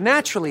 So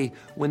naturally,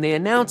 when they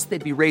announced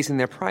they'd be raising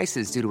their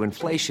prices due to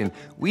inflation,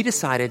 we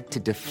decided to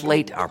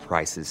deflate our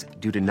prices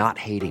due to not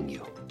hating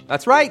you.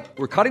 That's right.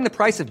 We're cutting the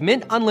price of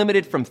Mint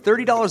Unlimited from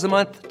 $30 a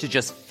month to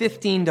just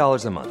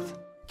 $15 a month.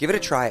 Give it a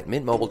try at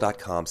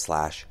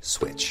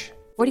mintmobile.com/switch.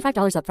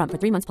 $45 up front for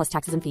 3 months plus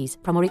taxes and fees.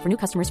 Promo rate for new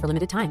customers for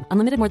limited time.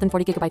 Unlimited more than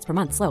 40 gigabytes per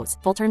month. Slows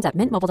full terms at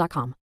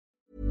mintmobile.com.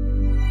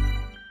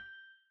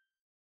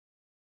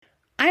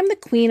 I'm the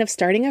queen of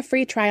starting a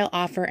free trial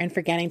offer and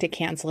forgetting to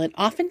cancel it,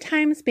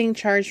 oftentimes being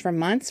charged for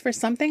months for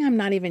something I'm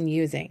not even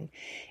using.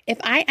 If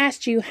I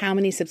asked you how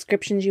many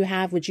subscriptions you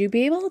have, would you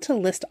be able to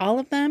list all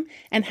of them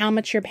and how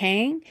much you're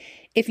paying?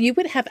 If you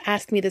would have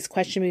asked me this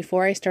question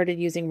before I started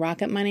using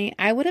Rocket Money,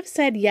 I would have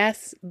said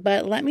yes,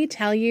 but let me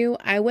tell you,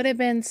 I would have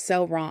been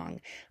so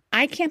wrong.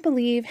 I can't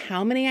believe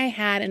how many I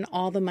had and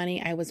all the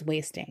money I was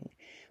wasting.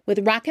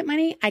 With Rocket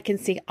Money, I can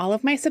see all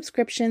of my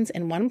subscriptions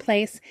in one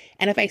place,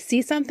 and if I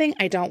see something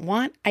I don't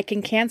want, I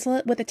can cancel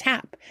it with a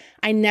tap.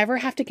 I never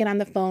have to get on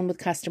the phone with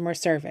customer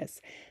service.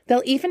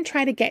 They'll even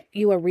try to get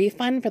you a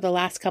refund for the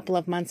last couple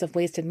of months of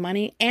wasted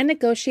money and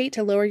negotiate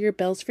to lower your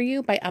bills for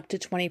you by up to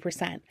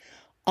 20%.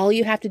 All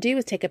you have to do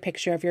is take a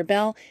picture of your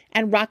bill,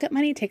 and Rocket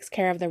Money takes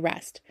care of the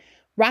rest.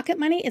 Rocket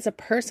Money is a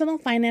personal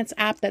finance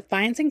app that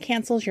finds and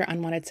cancels your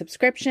unwanted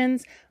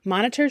subscriptions,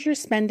 monitors your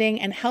spending,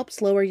 and helps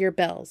lower your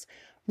bills.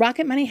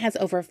 Rocket Money has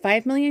over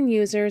 5 million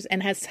users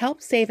and has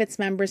helped save its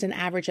members an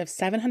average of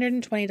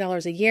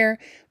 $720 a year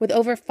with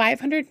over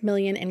 500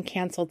 million in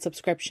canceled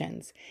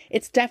subscriptions.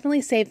 It's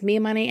definitely saved me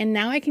money, and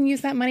now I can use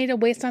that money to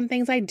waste on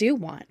things I do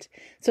want.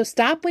 So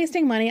stop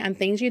wasting money on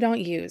things you don't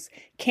use.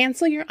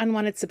 Cancel your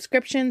unwanted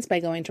subscriptions by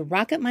going to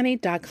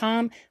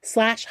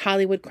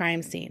rocketmoney.com/Hollywood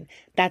Crime Scene.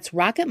 That's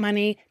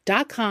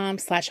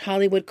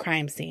rocketmoney.com/Hollywood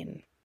Crime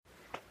Scene.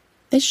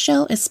 This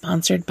show is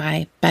sponsored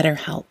by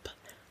BetterHelp.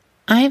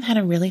 I have had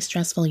a really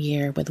stressful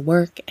year with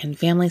work and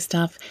family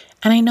stuff,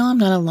 and I know I'm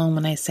not alone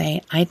when I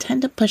say I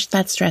tend to push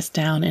that stress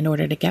down in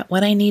order to get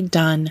what I need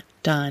done,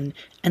 and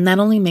that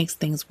only makes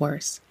things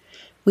worse.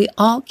 We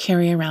all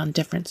carry around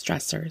different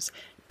stressors,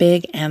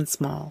 big and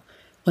small.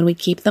 When we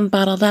keep them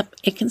bottled up,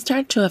 it can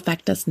start to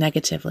affect us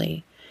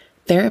negatively.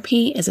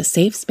 Therapy is a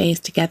safe space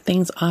to get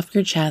things off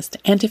your chest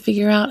and to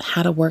figure out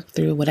how to work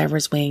through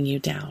whatever's weighing you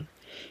down.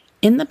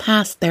 In the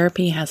past,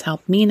 therapy has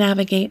helped me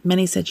navigate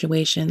many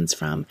situations,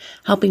 from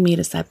helping me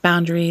to set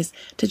boundaries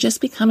to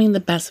just becoming the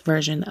best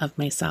version of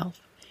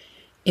myself.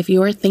 If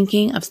you are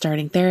thinking of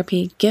starting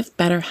therapy, give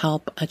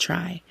BetterHelp a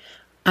try.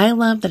 I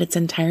love that it's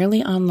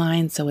entirely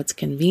online, so it's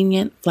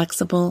convenient,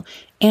 flexible,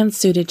 and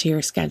suited to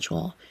your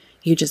schedule.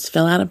 You just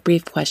fill out a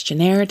brief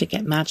questionnaire to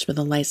get matched with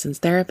a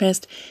licensed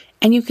therapist,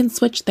 and you can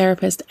switch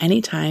therapists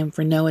anytime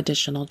for no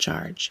additional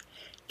charge.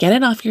 Get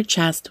it off your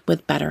chest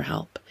with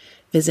BetterHelp.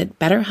 Visit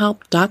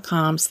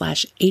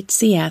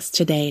betterhelp.com/HCS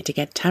today to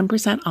get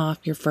 10% off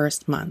your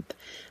first month.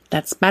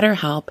 That's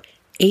BetterHelp,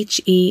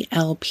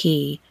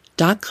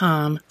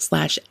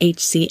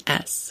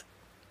 HELP.com/HCS.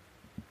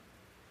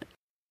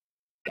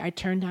 I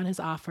turned down his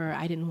offer.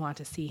 I didn't want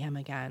to see him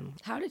again.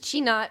 How did she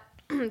not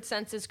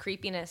sense his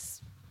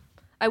creepiness?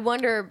 I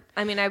wonder.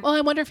 I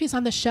wonder if he's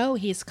on the show.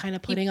 He's kind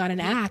of putting on an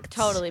act.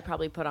 Totally,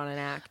 probably put on an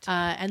act.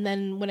 And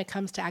then when it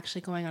comes to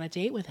actually going on a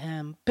date with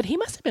him, but he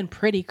must have been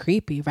pretty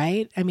creepy,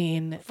 right? I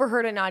mean, for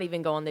her to not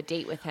even go on the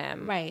date with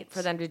him, right?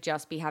 For them to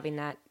just be having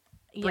that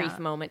brief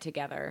moment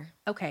together.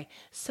 Okay,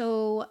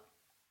 so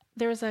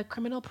there's a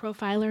criminal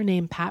profiler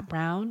named Pat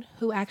Brown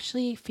who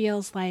actually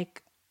feels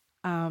like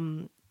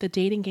the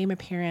dating game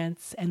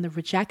appearance and the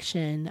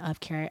rejection of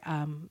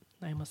Cheryl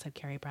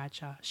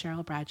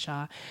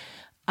Bradshaw.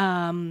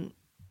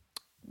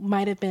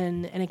 Might have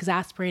been an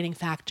exasperating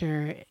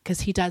factor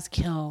because he does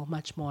kill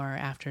much more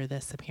after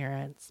this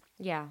appearance.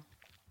 Yeah.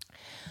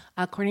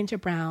 According to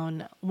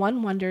Brown,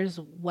 one wonders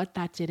what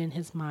that did in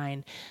his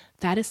mind.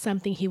 That is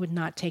something he would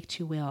not take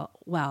too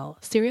well.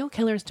 Serial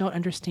killers don't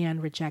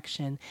understand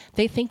rejection.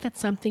 They think that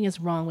something is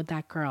wrong with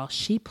that girl.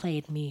 She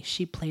played me.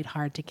 She played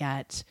hard to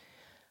get.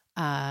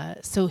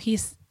 So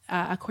he's,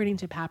 according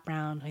to Pat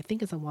Brown, I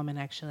think is a woman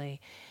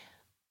actually,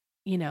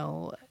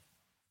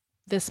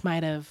 this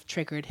might have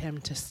triggered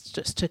him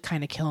to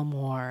kind of kill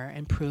more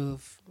and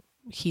prove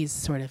he's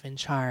sort of in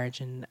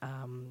charge. And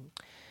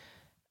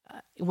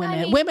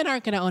women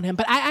aren't going to own him,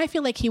 but I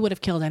feel like he would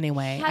have killed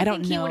anyway. I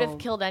don't know. He would have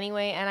killed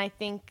anyway, and I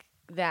think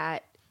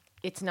that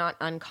it's not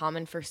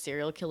uncommon for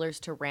serial killers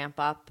to ramp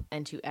up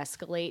and to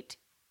escalate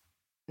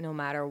no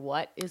matter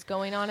what is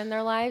going on in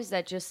their lives.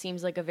 That just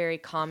seems like a very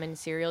common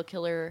serial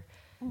killer,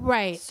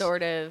 right?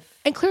 Sort of.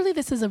 And clearly,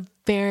 this is a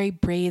very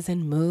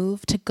brazen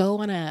move to go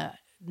on a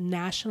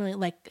nationally,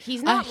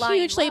 he's not a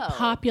hugely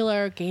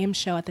popular game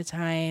show at the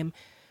time,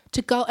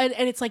 to go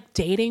and it's like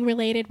dating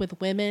related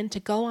with women, to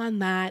go on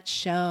that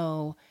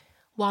show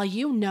while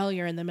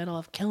you're in the middle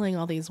of killing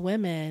all these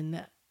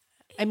women.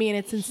 I mean,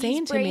 it's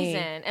insane to me.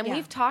 And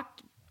we've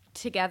talked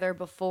together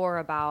before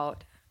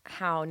about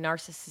how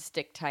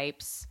narcissistic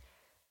types,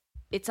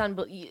 it's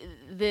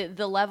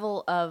the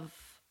level of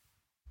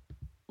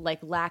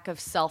lack of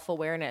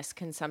self-awareness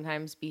can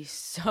sometimes be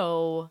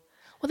so.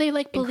 Well, they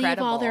believe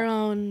all their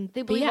own.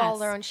 They believe BS. all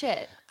their own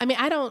shit. I mean,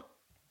 I don't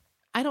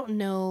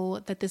know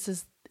that this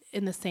is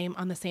on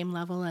the same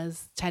level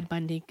as Ted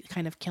Bundy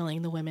kind of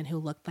killing the women who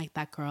looked like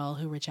that girl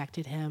who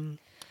rejected him.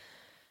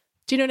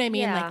 Do you know what I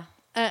mean? Yeah.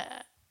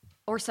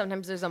 Or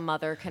sometimes there's a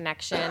mother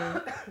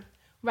connection,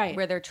 right?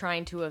 Where they're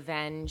trying to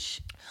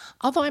avenge.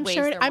 Although I'm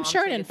sure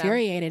it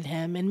infuriated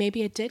him, and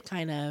maybe it did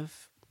kind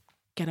of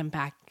get him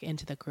back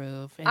into the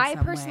groove. I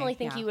personally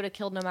think he would have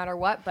killed no matter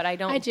what, but I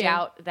don't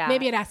doubt that.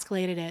 Maybe it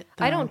escalated it,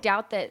 though. I don't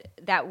doubt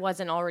that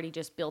wasn't already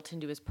just built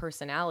into his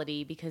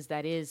personality, because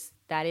that is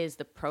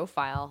the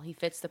profile. He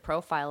fits the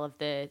profile of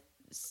the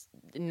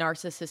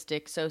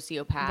narcissistic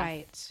sociopath,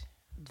 right?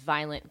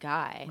 Violent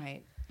guy,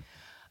 right?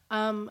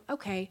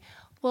 Okay.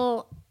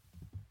 Well,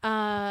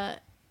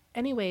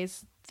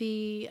 anyways,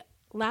 I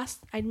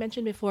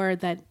mentioned before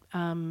that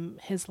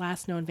his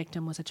last known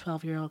victim was a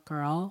 12-year-old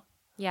girl.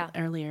 Yeah.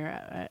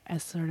 Earlier,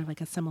 as sort of like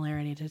a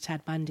similarity to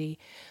Ted Bundy.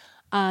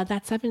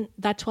 That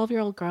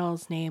 12-year-old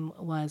girl's name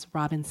was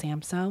Robin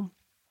Samso.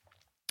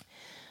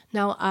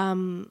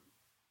 Now,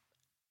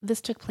 this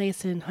took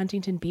place in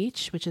Huntington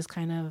Beach, which is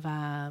kind of,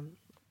 I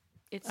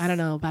don't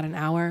know, about an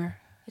hour.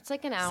 It's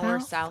like an hour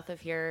south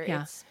of here.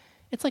 Yeah.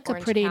 It's like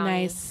Orange a pretty County.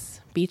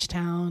 Nice beach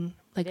town.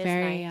 Like it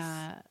very,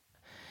 nice.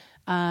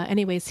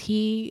 Anyways,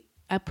 he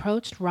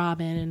approached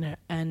Robin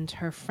and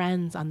her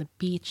friends on the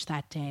beach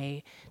that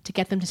day to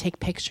get them to take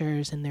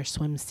pictures in their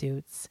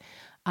swimsuits.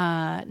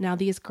 Now,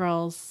 these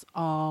girls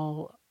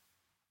all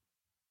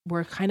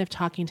were kind of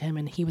talking to him,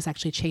 and he was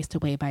actually chased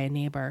away by a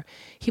neighbor.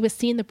 He was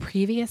seen the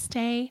previous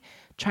day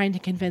trying to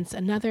convince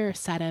another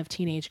set of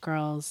teenage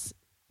girls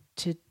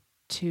to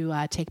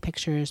take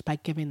pictures by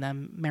giving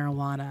them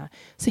marijuana.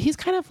 So he's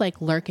kind of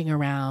lurking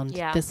around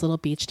this little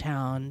beach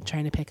town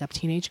trying to pick up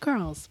teenage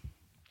girls.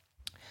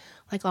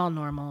 Like all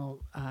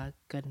normal,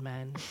 good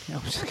men. No,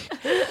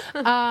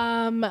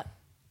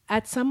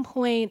 at some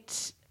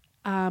point,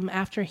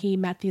 after he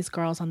met these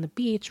girls on the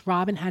beach,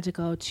 Robin had to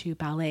go to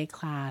ballet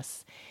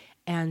class,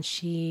 and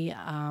she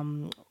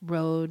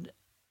rode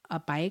a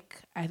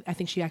bike. I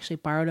think she actually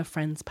borrowed a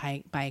friend's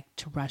bike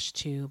to rush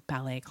to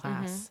ballet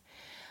class.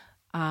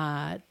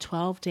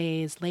 12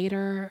 days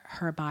later,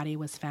 her body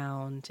was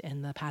found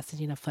in the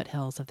Pasadena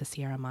foothills of the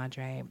Sierra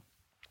Madre,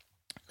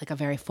 like a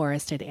very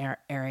forested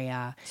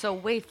area. So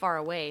way far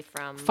away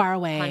from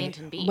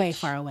Huntington Beach. Way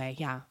far away,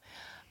 yeah.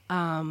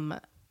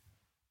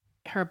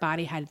 Her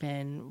body had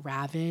been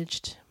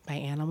ravaged by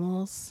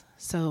animals,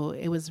 so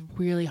it was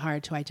really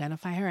hard to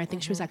identify her. I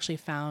think she was actually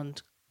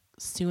found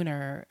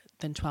sooner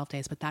than 12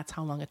 days, but that's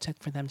how long it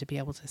took for them to be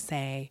able to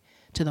say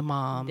to the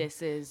mom,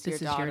 This is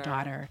your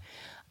daughter.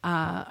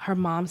 Her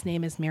mom's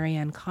name is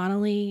Marianne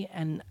Connolly,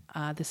 and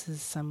this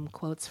is some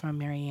quotes from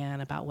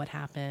Marianne about what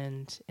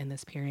happened in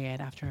this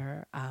period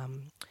after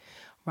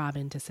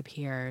Robin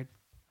disappeared.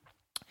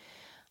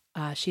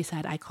 She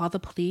said, I called the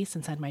police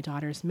and said my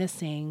daughter's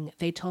missing.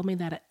 They told me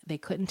that they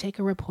couldn't take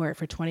a report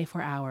for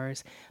 24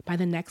 hours. By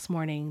the next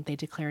morning, they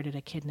declared it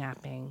a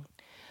kidnapping.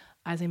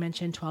 As I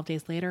mentioned, 12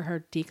 days later,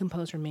 her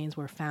decomposed remains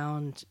were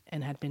found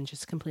and had been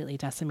just completely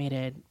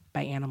decimated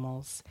by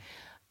animals.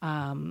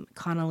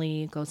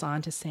 Connolly goes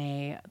on to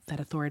say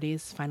that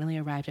authorities finally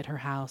arrived at her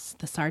house.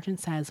 The sergeant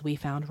says, we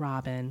found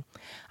Robin.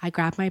 I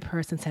grabbed my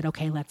purse and said,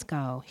 okay, let's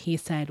go. He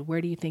said, where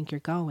do you think you're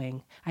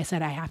going? I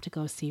said, I have to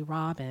go see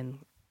Robin.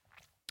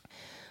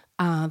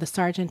 The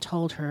sergeant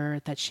told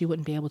her that she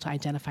wouldn't be able to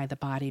identify the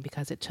body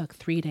because it took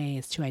 3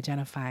 days to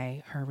identify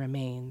her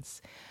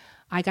remains.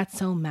 I got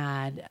so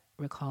mad,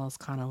 recalls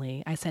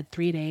Connolly. I said,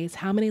 3 days?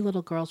 How many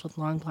little girls with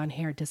long blonde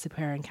hair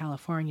disappear in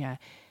California?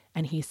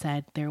 And he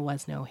said there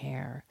was no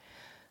hair.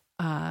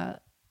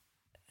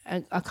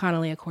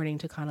 Connolly, according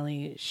to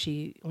Connolly,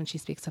 when she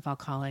speaks of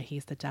Alcala,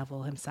 he's the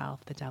devil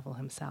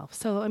himself.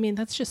 So, I mean,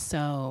 that's just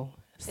so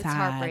sad. It's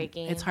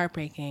heartbreaking. It's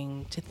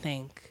heartbreaking to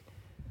think.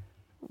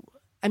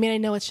 I mean, I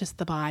know it's just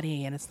the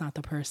body and it's not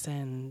the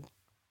person,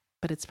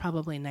 but it's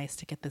probably nice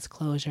to get this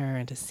closure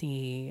and to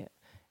see,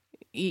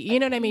 you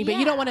know what I mean? Yeah. But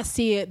you don't want to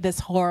see this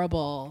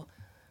horrible,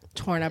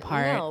 torn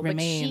apart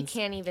remains. But she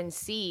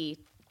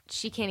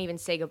can't even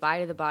say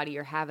goodbye to the body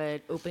or have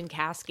an open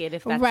casket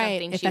if that's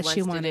right, something if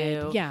she wants wanted.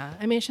 to do. Yeah,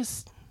 I mean, it's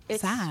just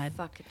sad. It's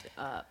fucked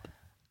up.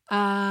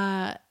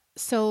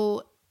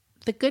 So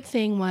the good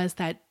thing was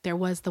that there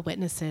was the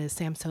witnesses,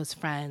 Samso's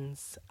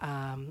friends,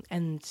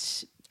 And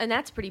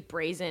that's pretty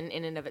brazen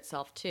in and of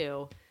itself,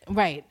 too.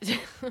 Right.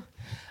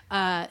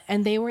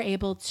 And they were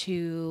able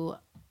to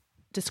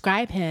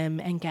describe him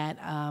and get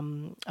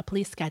a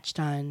police sketch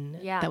done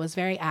that was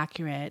very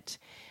accurate.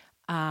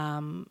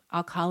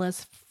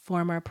 Alcala's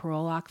former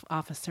parole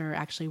officer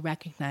actually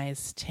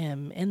recognized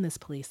him in this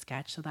police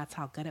sketch, so that's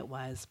how good it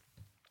was.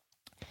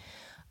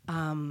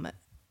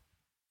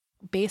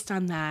 Based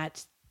on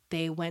that,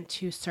 they went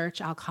to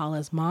search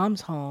Alcala's mom's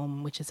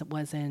home, which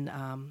was in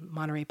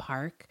Monterey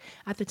Park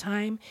at the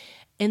time.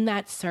 In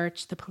that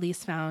search, the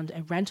police found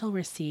a rental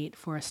receipt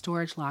for a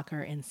storage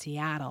locker in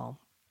Seattle.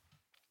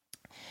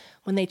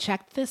 When they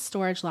checked this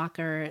storage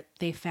locker,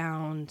 they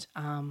found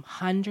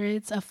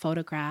hundreds of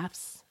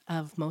photographs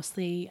of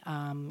mostly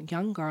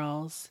young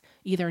girls,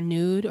 either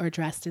nude or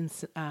dressed in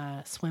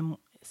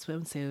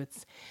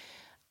swimsuits.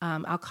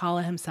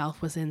 Alcala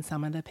himself was in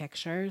some of the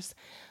pictures.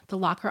 The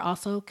locker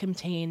also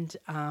contained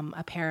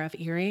a pair of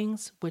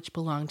earrings, which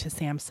belonged to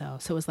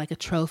Samso. So it was like a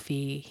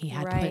trophy he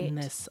had put in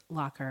this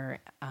locker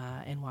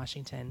in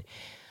Washington.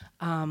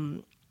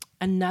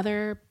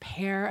 Another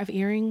pair of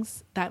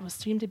earrings that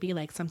seemed to be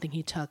like something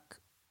he took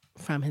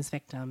from his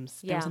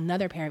victims. There was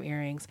another pair of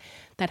earrings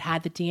that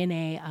had the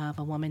DNA of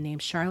a woman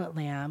named Charlotte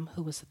Lamb,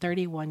 who was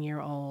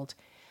 31-year-old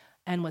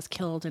and was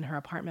killed in her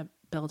apartment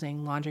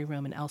building laundry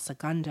room in El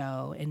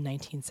Segundo in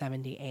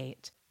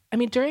 1978. I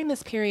mean, during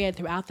this period,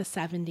 throughout the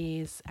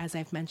 70s, as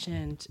I've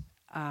mentioned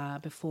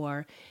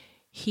before,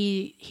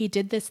 he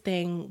did this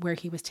thing where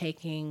he was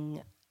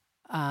taking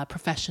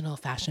professional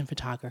fashion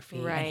photography,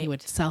 and he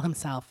would sell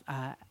himself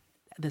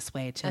this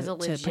way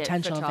to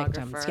potential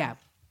victims. Yeah.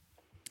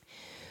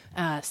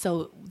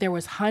 So there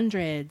was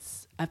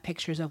hundreds of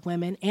pictures of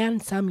women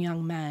and some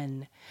young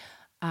men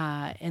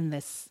in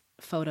this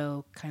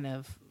photo kind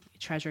of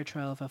treasure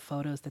trove of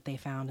photos that they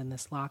found in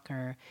this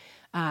locker.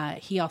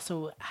 He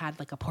also had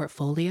like a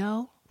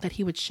portfolio that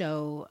he would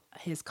show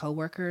his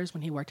coworkers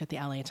when he worked at the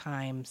LA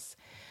Times.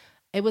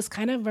 It was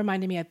kind of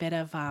reminded me a bit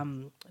of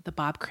the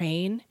Bob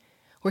Crane,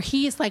 where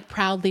he's like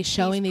proudly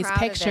showing these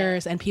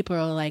pictures and people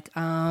are like,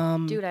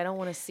 dude, I don't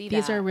want to see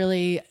these that. are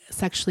really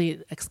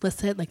sexually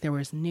explicit. Like there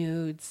was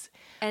nudes.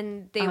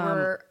 And they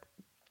were,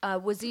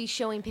 was he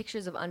showing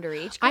pictures of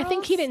underage girls? I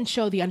think he didn't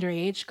show the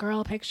underage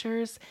girl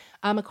pictures.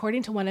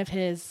 According to one of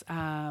his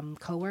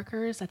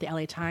coworkers at the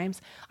LA Times,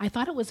 I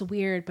thought it was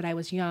weird, but I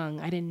was young.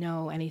 I didn't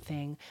know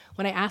anything.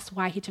 When I asked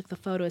why he took the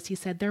photos, he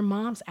said their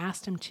moms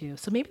asked him to.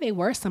 So maybe they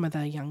were some of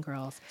the young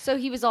girls. So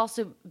he was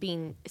also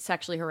being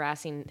sexually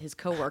harassing his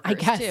coworkers, I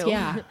guess, too.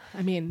 yeah.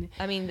 I mean,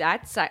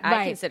 that's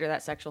I consider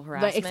that sexual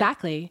harassment.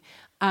 Exactly.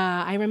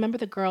 I remember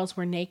the girls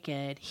were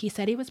naked. He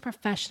said he was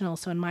professional,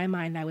 so in my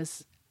mind, I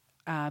was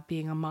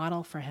being a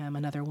model for him.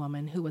 Another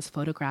woman who was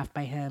photographed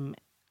by him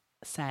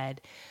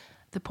said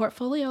The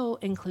portfolio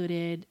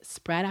included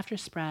spread after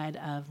spread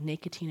of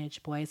naked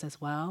teenage boys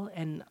as well.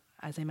 And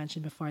as I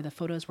mentioned before, the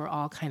photos were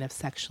all kind of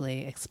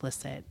sexually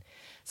explicit.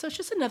 So it's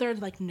just another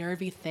like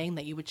nervy thing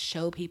that you would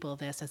show people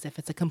this as if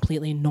it's a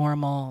completely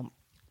normal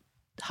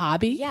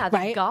hobby. Yeah, the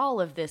right?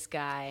 gall of this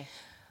guy.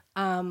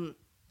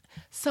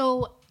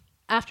 So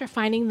after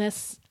finding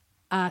this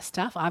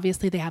stuff,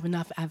 obviously they have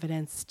enough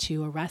evidence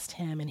to arrest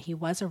him, and he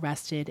was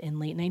arrested in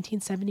late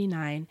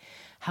 1979,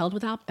 held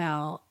without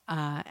bail,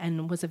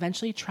 and was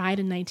eventually tried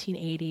in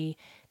 1980,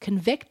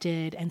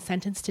 convicted, and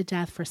sentenced to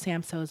death for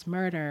Samso's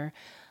murder.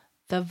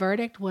 The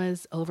verdict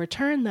was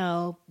overturned,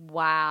 though,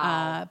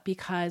 Wow.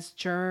 because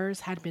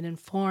jurors had been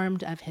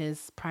informed of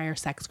his prior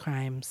sex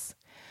crimes.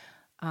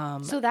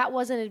 So that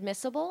wasn't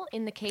admissible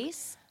in the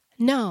case?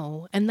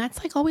 No, and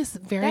that's like always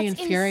very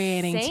That's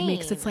infuriating to me,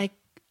 because it's insane. like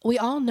we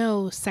all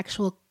know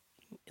sexual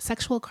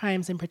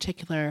crimes in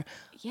particular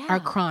Yeah. are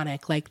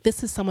chronic. Like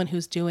this is someone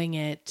who's doing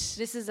it.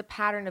 This is a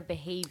pattern of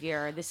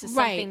behavior. This is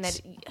Right. something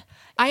that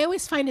I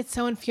always find it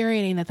so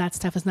infuriating that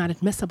stuff is not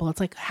admissible. It's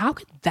like, how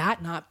could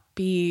that not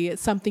be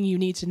something you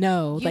need to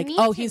know? You like, need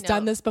oh, to he's know.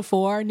 done this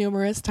before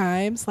numerous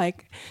times.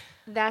 Like,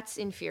 that's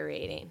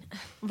infuriating.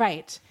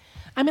 right.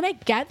 I mean, I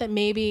get that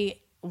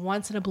maybe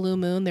once in a blue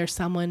moon there's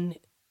someone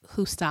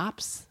who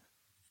stops,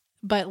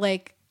 but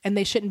like, and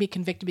they shouldn't be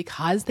convicted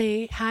because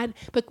they had,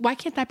 but why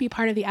can't that be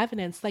part of the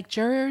evidence? Like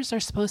jurors are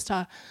supposed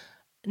to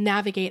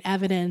navigate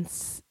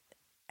evidence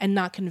and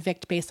not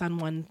convict based on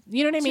one,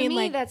 you know what I mean? To me,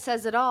 Like, that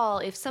says it all.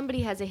 If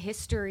somebody has a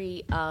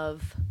history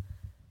of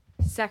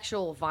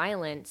sexual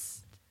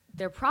violence,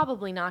 they're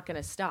probably not going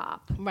to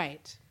stop.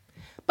 right.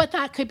 But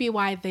that could be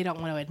why they don't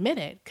want to admit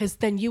it, because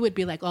then you would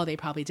be like, oh, they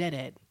probably did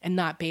it, and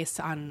not based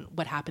on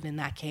what happened in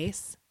that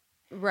case.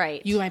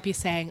 Right. You might be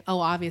saying, oh,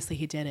 obviously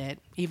he did it,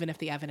 even if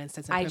the evidence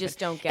doesn't I prove just it.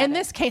 don't get In it.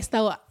 this case,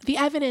 though, the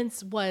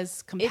evidence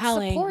was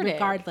compelling supported.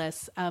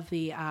 regardless of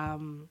the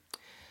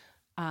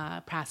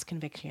past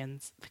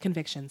convictions.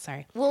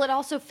 Sorry. Well, it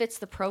also fits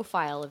the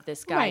profile of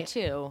this guy, Right.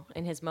 too,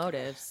 and his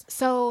motives.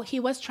 So he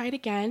was tried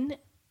again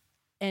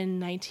in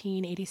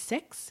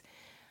 1986.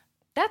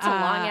 That's a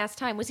long ass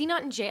time. Was he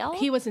not in jail?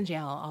 He was in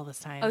jail all this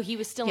time. Oh, he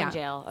was still in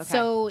jail. Okay.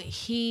 So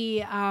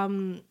he,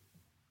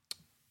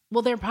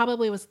 well, there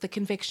probably was the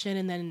conviction,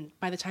 and then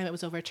by the time it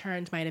was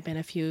overturned, might have been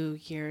a few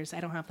years.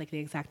 I don't have like the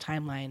exact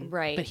timeline.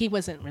 Right. But he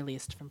wasn't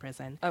released from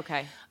prison.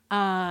 Okay.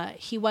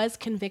 He was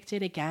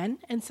convicted again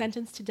and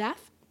sentenced to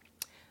death.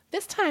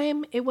 This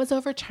time it was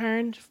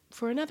overturned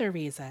for another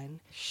reason.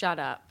 Shut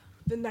up.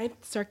 The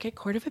Ninth Circuit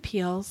Court of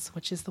Appeals,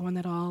 which is the one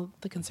that all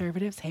the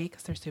conservatives hate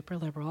because they're super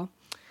liberal,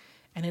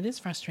 and it is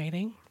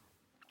frustrating.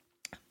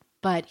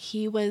 But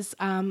he was,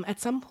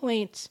 at some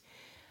point,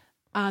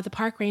 the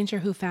park ranger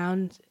who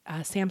found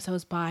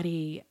Samso's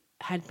body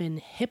had been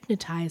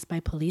hypnotized by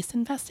police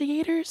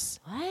investigators.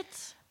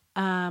 What?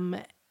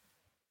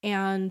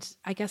 And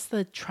I guess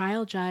the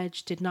trial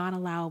judge did not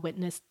allow a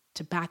witness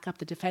to back up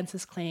the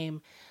defense's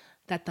claim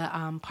that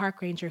the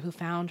park ranger who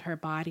found her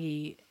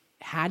body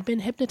had been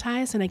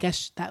hypnotized, and I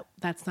guess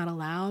that's not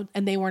allowed,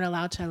 and they weren't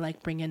allowed to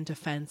like bring in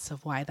defense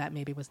of why that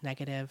maybe was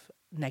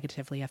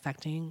negatively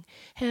affecting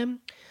him.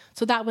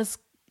 So that was,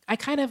 I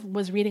kind of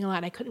was reading a lot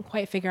and I couldn't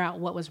quite figure out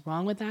what was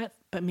wrong with that,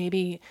 but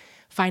maybe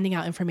finding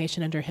out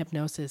information under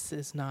hypnosis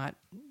is not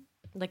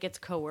Like it's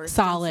coerced.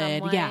 solid. In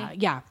some way?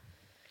 Yeah.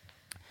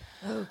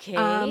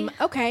 Okay.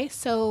 Okay,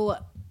 so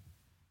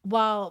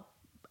while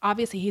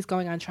obviously he's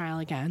going on trial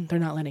again, they're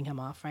not letting him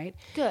off, right?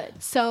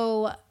 Good.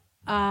 So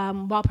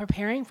while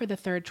preparing for the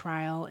third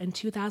trial in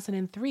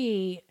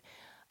 2003,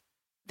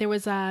 there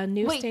was a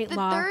new Wait, state the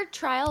law. third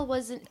trial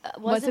wasn't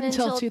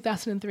until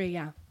 2003,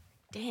 yeah.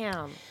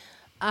 Damn.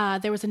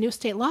 There was a new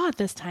state law at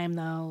this time,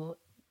 though,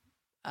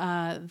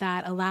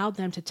 that allowed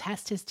them to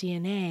test his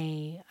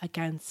DNA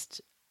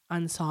against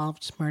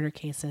unsolved murder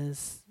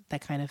cases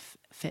that kind of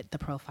fit the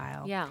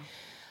profile. Yeah.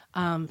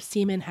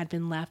 Semen had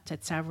been left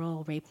at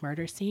several rape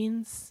murder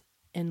scenes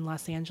in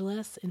Los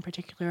Angeles, in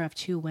particular of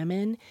 2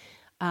 women.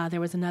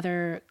 There was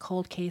another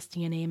cold case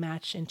DNA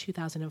match in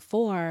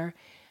 2004.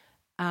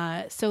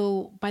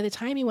 So by the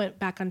time he went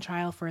back on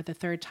trial for the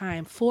third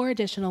time, 4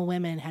 additional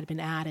women had been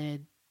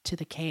added to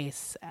the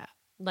case.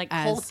 Like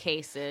as cold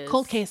cases.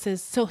 Cold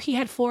cases. So he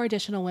had 4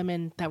 additional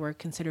women that were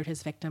considered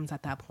his victims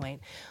at that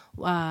point.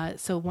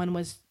 So one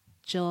was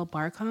Jill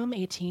Barcombe,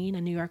 18,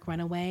 a New York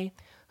runaway,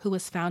 who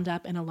was found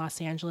up in a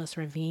Los Angeles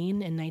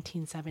ravine in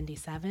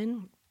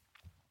 1977.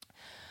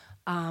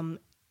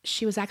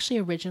 She was actually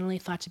originally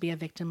thought to be a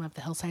victim of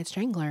the Hillside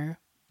Strangler,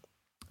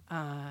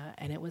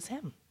 and it was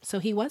him. So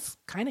he was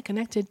kind of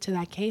connected to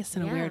that case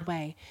in a weird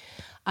way.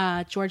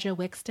 Georgia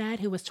Wickstead,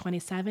 who was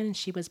 27, and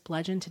she was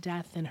bludgeoned to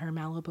death in her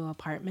Malibu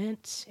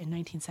apartment in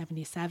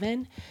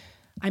 1977.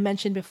 I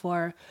mentioned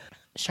before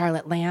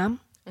Charlotte Lamb,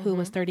 who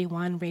was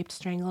 31, raped,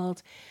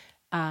 strangled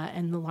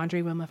in the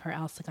laundry room of her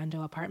El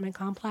Segundo apartment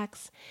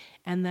complex.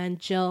 And then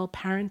Jill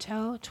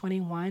Parenteau,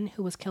 21,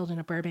 who was killed in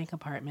a Burbank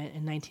apartment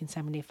in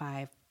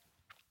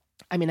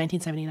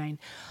 1979.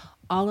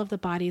 All of the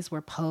bodies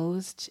were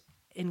posed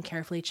in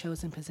carefully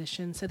chosen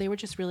positions. So they were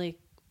just really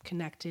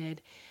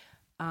connected.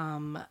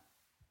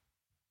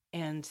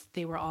 And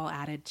they were all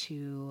added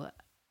to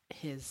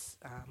his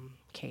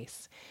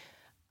case.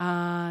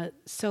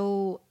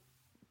 So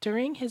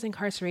during his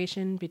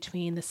incarceration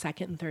between the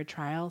second and third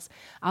trials,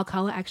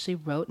 Alcala actually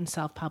wrote and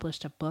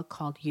self-published a book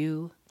called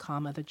You,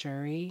 the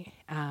Jury,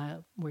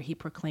 where he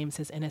proclaims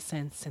his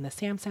innocence in the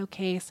Samso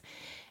case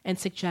and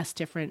suggests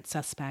different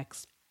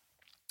suspects.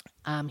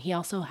 He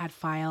also had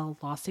filed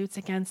lawsuits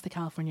against the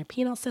California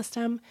penal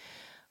system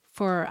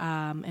for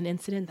an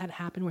incident that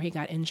happened where he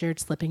got injured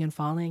slipping and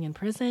falling in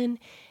prison,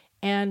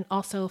 and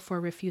also for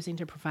refusing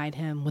to provide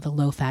him with a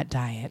low-fat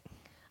diet.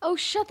 Oh,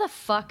 shut the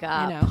fuck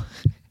up. You know,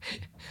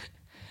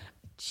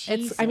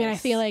 Jesus. I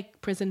feel like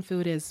prison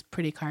food is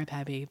pretty carb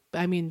heavy.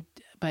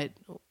 But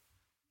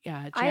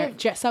yeah,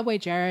 Subway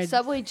Jared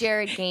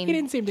gained. He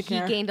didn't seem to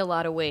care. He gained a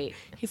lot of weight.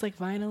 He's like,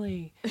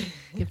 finally, I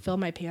can fill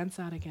my pants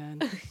out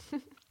again.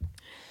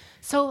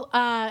 So,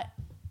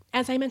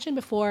 as I mentioned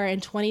before,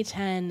 in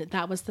 2010,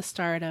 that was the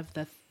start of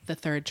the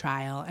third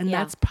trial, and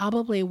that's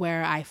probably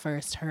where I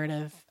first heard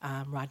of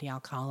Rodney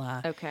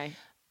Alcala. Okay.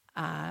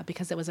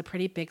 Because it was a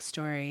pretty big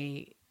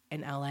story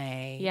in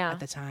LA at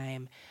the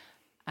time.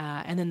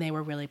 And then they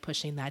were really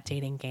pushing that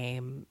dating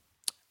game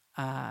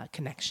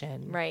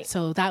connection. Right.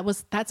 So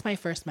that's my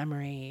first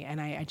memory.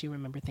 And I do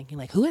remember thinking,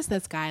 like, who is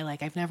this guy?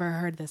 Like, I've never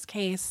heard this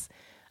case.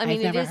 I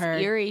mean, it is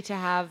eerie to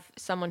have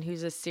someone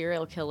who's a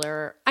serial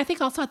killer. I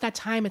think also at that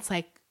time, it's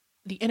like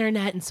the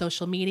internet and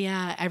social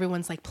media,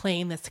 everyone's like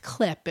playing this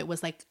clip. It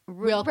was like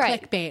real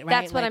clickbait, right?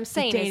 That's what like I'm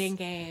saying. The dating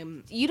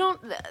game.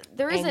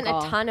 There isn't angle.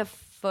 a ton of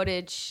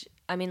footage.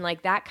 I mean,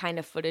 like that kind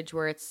of footage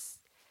where it's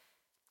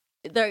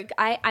there.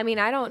 I mean,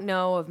 I don't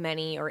know of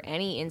many or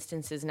any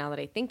instances now that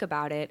I think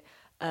about it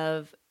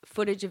of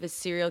footage of a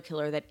serial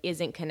killer that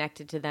isn't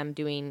connected to them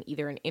doing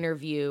either an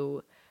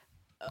interview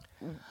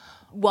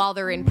while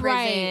they're in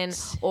prison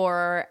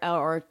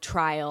or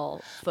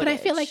trial footage. But I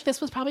feel like this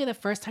was probably the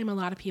first time a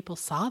lot of people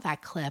saw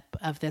that clip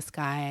of this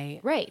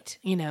guy. Right.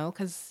 You know,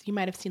 because you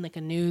might have seen like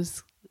a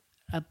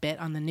bit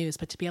on the news,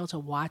 but to be able to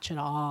watch it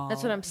all.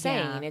 That's what I'm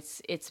saying.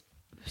 It's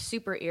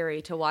super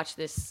eerie to watch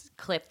this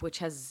clip,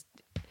 which is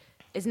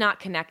not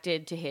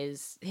connected to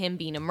him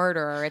being a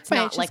murderer. It's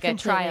not like a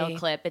trial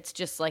clip. It's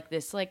just like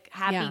this like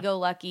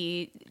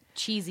happy-go-lucky,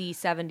 cheesy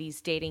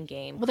 70s dating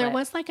game. Well, there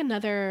was like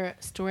another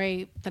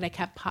story that I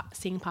kept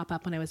seeing pop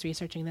up when I was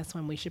researching this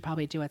one. We should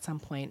probably do at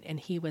some point. And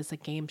he was a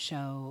game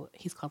show.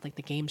 He's called like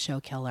the Game Show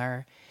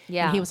Killer.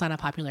 Yeah. And he was on a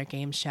popular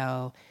game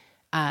show.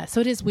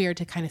 So it is weird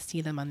to kind of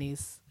see them on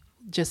these,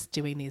 just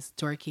doing these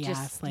dorky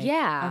ass. Like,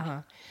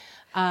 yeah.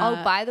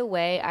 Oh, by the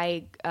way,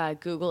 I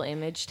Google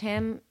imaged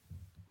him.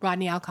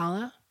 Rodney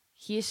Alcala?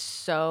 He's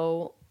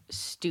so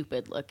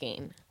stupid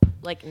looking.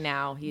 Like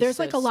now There's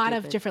like a lot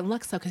of different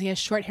looks though, because he has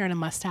short hair and a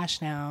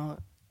mustache now.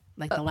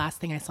 Like the last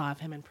thing I saw of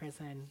him in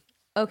prison.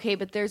 Okay,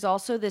 but there's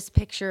also this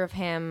picture of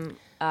him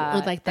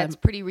that's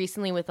pretty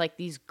recently with like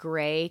these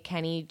gray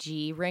Kenny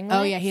G ringlets.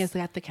 Oh yeah, he has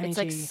got the Kenny G. It's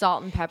like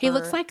salt and pepper. He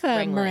looks like a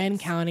ringlets. Marin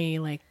County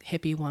like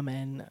hippie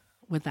woman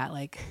with that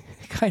like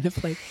kind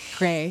of like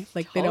gray,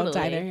 like they don't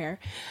dye their hair.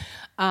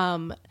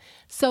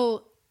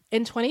 So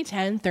in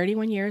 2010,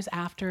 31 years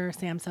after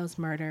Samso's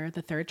murder,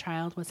 the third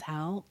trial was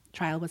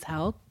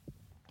held.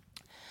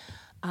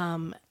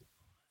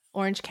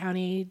 Orange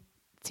County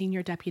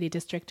Senior Deputy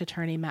District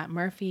Attorney Matt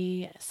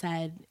Murphy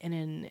said in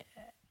an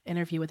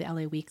interview with the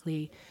LA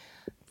Weekly,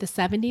 the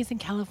 70s in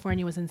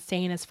California was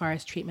insane as far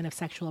as treatment of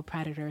sexual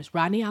predators.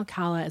 Rodney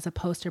Alcala is a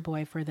poster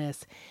boy for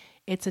this.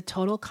 It's a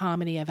total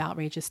comedy of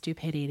outrageous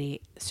stupidity.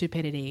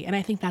 And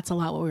I think that's a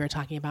lot what we were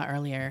talking about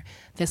earlier,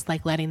 this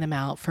like letting them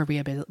out for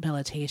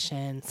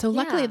rehabilitation. So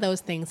luckily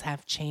those things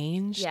have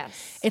changed.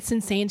 Yes. It's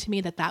insane to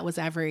me that was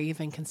ever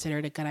even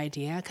considered a good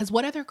idea. Because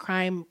what other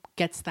crime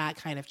gets that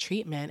kind of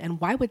treatment? And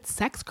why would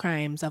sex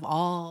crimes of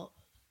all,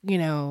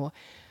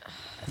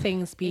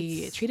 things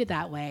be treated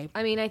that way?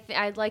 I mean,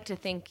 I'd like to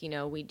think,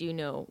 we do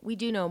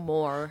know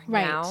more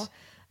now.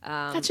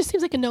 That just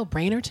seems like a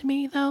no-brainer to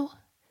me though.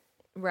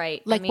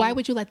 Right. Like, why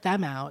would you let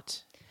them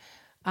out?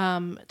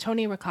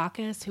 Tony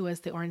Rackauckus, who was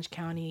the Orange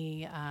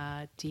County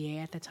DA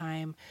at the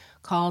time,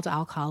 called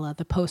Alcala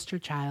the poster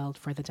child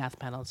for the death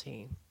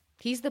penalty.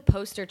 He's the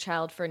poster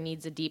child for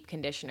needs a deep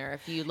conditioner.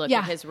 If you look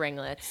at his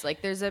ringlets,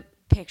 like there's a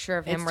picture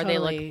of him where they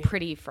look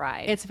pretty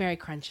fried. It's very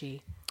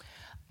crunchy.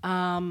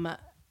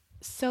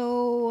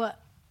 So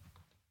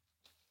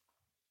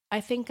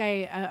I think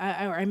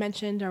I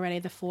mentioned already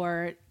the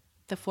four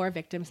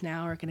victims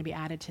now are going to be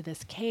added to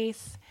this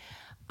case.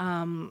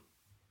 And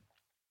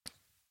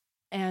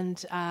in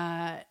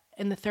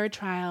the third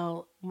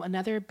trial,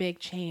 another big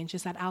change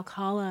is that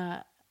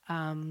Alcala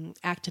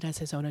acted as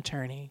his own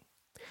attorney.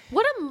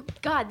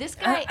 This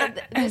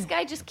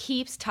guy just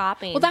keeps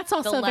topping. Well, that's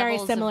also very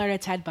similar to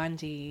Ted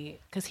Bundy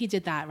because he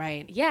did that,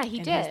 right? Yeah, he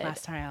did in his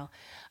last trial.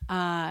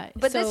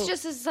 But this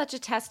just is such a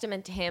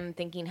testament to him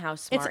thinking how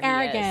smart it's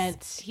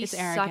arrogant. He's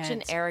such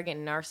an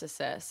arrogant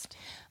narcissist.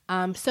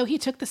 So he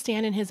took the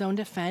stand in his own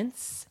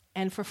defense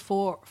And for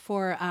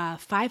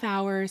 5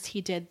 hours,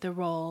 he did the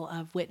role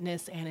of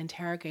witness and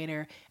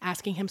interrogator,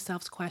 asking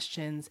himself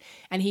questions.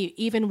 And he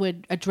even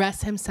would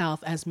address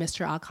himself as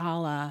Mr.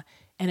 Alcala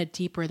in a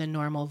deeper than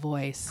normal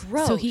voice.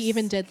 Gross. So he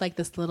even did like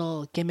this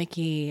little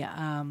gimmicky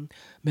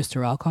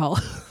Mr. Alcala.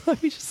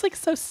 He's just like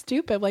so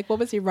stupid. Like, what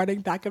was he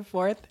running back and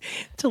forth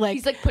to like?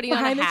 He's like putting on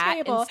behind a the hat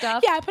table. and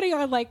stuff. Yeah, putting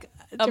on like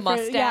A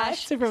mustache. Yeah,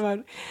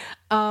 different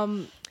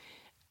one.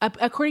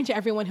 According to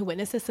everyone who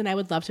witnessed this, and I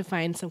would love to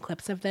find some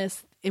clips of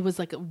this, it was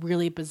like a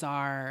really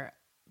bizarre.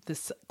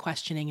 This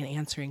questioning and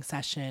answering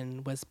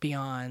session was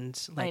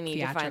beyond like I need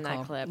theatrical. to find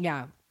that clip.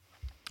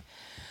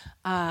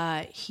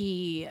 Yeah.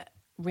 He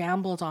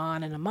rambled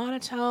on in a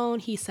monotone.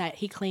 He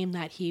claimed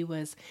that he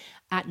was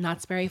at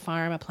Knott's Berry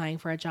Farm applying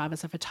for a job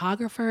as a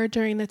photographer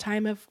during the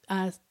time of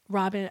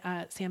Robin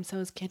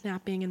Samsoe's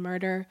kidnapping and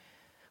murder,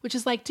 which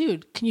is like,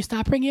 dude, can you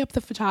stop bringing up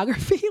the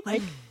photography?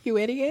 Like, you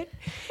idiot.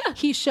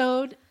 He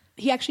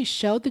actually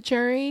showed the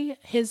jury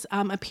his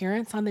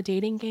appearance on the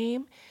dating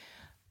game.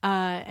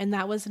 And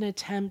that was an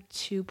attempt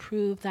to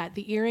prove that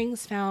the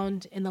earrings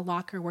found in the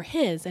locker were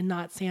his and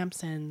not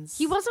Samson's.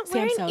 He wasn't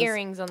wearing Samsoe's.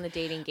 earrings on the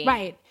dating game.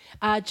 Right.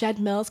 Jed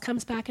Mills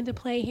comes back into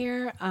play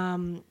here.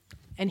 And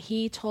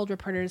he told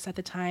reporters at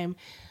the time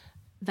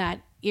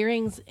that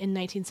earrings in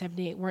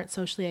 1978 weren't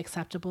socially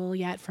acceptable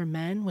yet for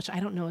men, which I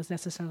don't know is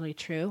necessarily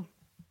true.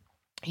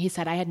 He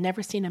said, I had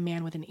never seen a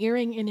man with an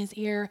earring in his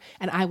ear,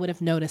 and I would have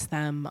noticed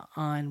them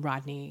on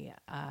Rodney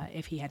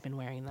if he had been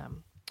wearing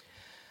them.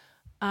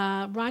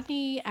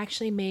 Rodney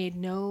actually made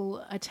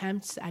no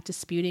attempts at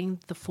disputing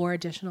the 4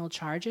 additional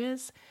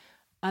charges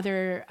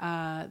other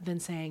than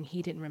saying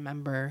he didn't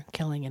remember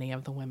killing any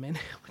of the women,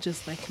 which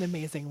is like an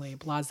amazingly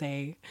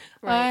blasé.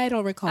 Right. I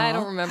don't recall. I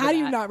don't remember. How do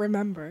you not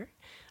remember?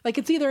 Like,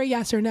 it's either a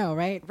yes or no,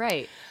 right?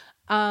 Right.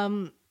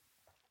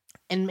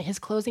 In his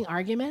closing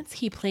arguments,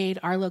 he played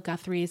Arlo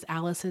Guthrie's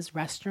Alice's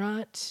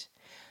Restaurant.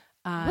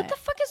 What the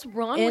fuck is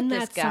wrong In with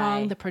this that guy?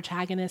 song, the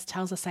protagonist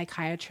tells a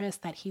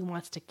psychiatrist that he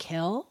wants to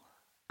kill.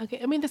 Okay,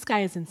 I mean, this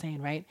guy is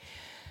insane, right?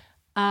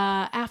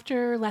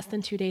 After less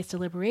than 2 days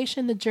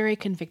deliberation, the jury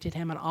convicted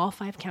him on all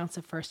 5 counts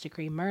of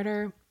first-degree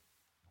murder.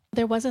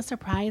 There was a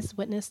surprise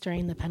witness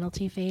during the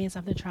penalty phase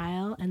of the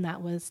trial, and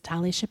that was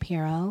Tali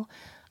Shapiro,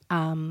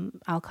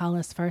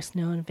 Alcala's first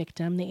known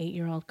victim, the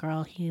 8-year-old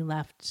girl he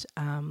left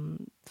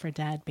for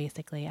dead,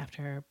 basically,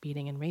 after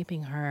beating and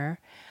raping her.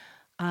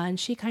 And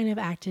she kind of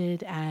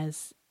acted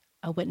as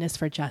a witness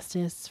for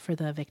justice for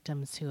the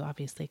victims who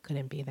obviously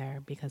couldn't be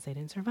there because they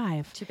didn't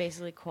survive. To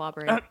basically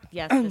corroborate,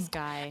 yes, this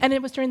guy. And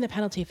it was during the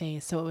penalty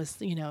phase, so it was,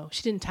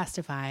 she didn't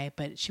testify,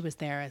 but she was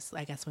there as,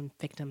 I guess, when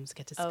victims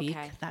get to speak,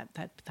 Okay.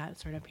 that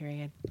sort of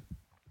period.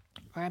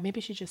 Or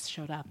maybe she just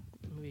showed up.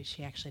 Maybe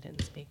she actually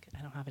didn't speak.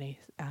 I don't have any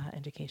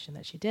indication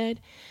that she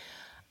did.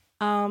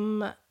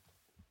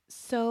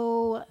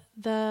 So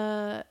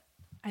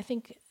I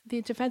think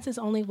the defense's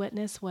only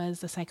witness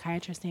was the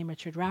psychiatrist named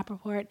Richard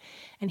Rappaport,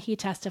 and he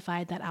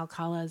testified that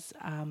Alcala's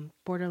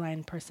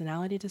borderline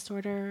personality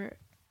disorder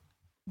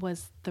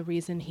was the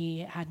reason he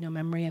had no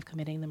memory of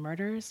committing the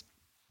murders.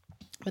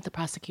 But the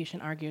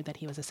prosecution argued that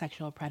he was a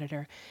sexual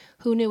predator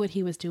who knew what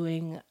he was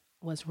doing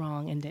was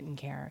wrong and didn't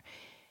care.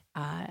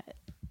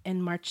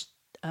 In March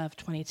of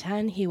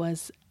 2010, he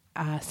was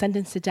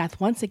sentenced to death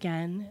once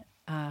again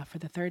for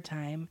the 3rd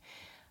time.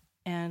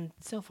 And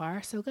so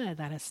far, so good.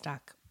 That has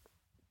stuck.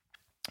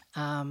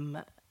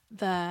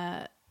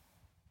 The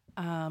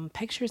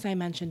pictures I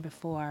mentioned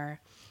before,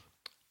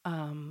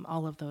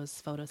 all of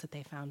those photos that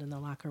they found in the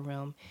locker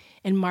room.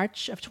 In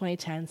March of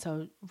 2010,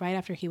 so right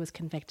after he was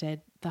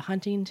convicted, the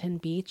Huntington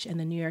Beach and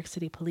the New York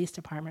City Police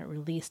Department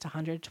released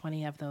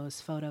 120 of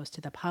those photos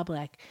to the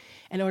public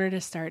in order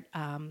to start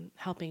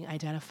helping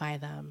identify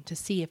them to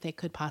see if they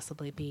could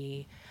possibly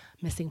be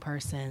missing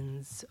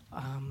persons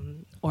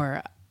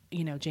or,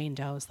 Jane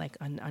Doe's, like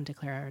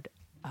undeclared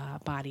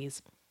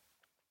bodies.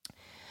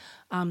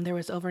 There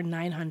was over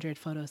 900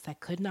 photos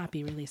that could not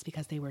be released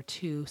because they were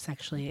too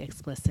sexually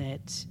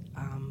explicit.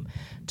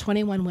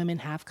 21 women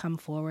have come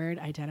forward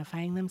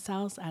identifying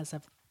themselves as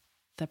of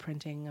the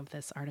printing of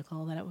this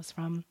article that it was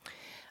from.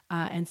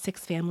 And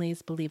 6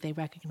 families believe they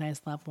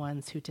recognized loved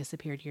ones who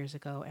disappeared years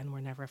ago and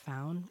were never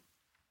found.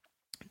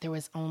 There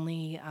was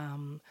only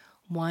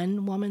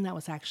one woman that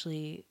was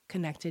actually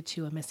connected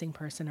to a missing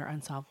person or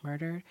unsolved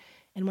murder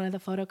in one of the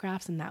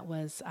photographs, and that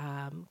was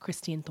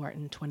Christine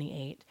Thornton,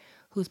 28,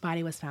 whose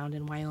body was found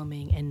in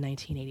Wyoming in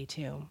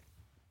 1982.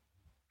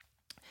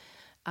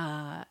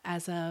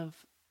 As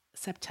of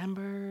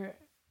September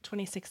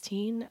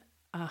 2016,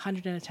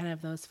 110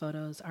 of those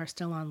photos are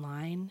still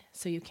online,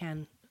 so you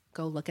can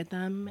go look at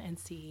them and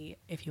see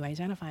if you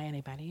identify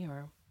anybody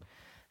or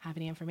have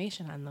any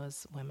information on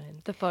those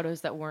women. The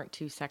photos that weren't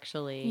too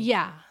sexually.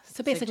 Yeah.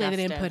 So basically they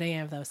didn't suggestive. put any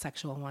of those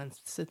sexual ones.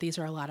 So these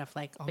are a lot of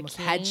like almost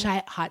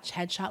Bikini?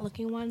 headshot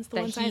looking ones, the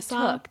That ones he I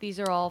saw. took.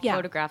 These are all Yeah.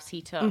 photographs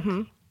he took.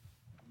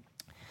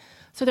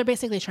 So they're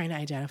basically trying to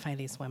identify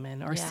these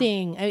women or Yeah.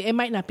 seeing, it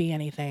might not be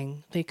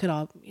anything.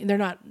 They're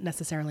not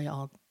necessarily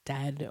all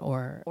dead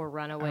or Or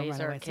runaways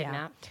or yeah.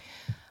 kidnapped.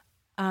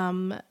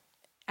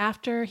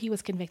 after he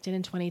was convicted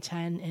in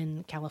 2010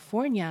 in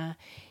California,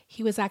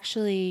 he was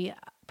actually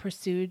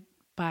pursued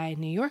by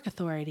New York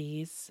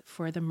authorities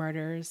for the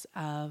murders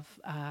of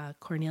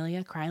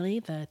Cornelia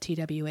Criley, the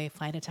TWA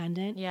flight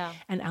attendant,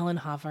 and Ellen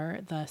Hover,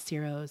 the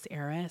Ciro's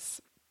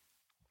heiress.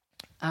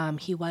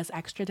 He was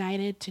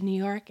extradited to New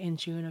York in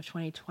June of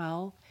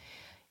 2012.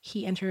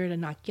 He entered a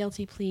not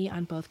guilty plea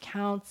on both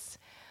counts,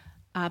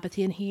 but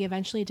then he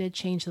eventually did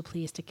change the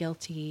pleas to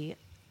guilty,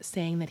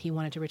 saying that he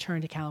wanted to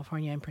return to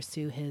California and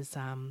pursue his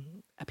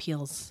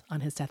appeals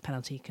on his death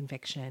penalty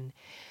conviction.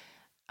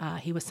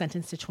 He was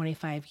sentenced to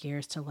 25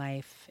 years to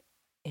life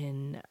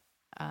in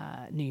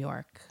New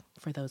York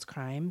for those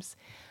crimes.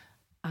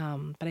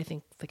 But I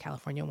think the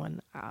California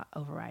one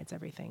overrides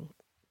everything.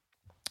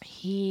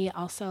 He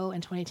also,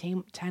 in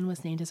 2010,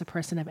 was named as a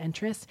person of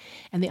interest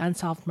in the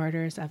unsolved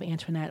murders of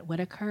Antoinette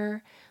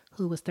Whitaker,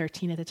 who was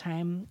 13 at the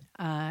time,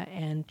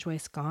 and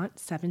Joyce Gaunt,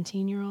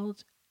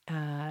 17-year-old.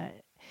 And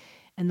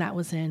that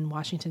was in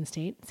Washington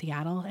State,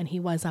 Seattle. And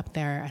he was up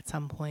there at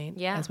some point,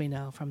 as we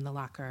know, from the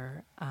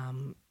locker,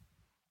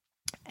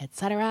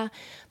 etc.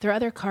 There are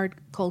other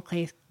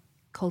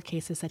cold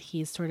cases that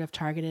he's sort of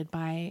targeted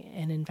by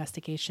in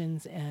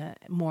investigations,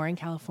 more in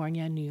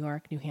California, New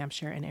York, New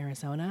Hampshire, and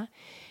Arizona.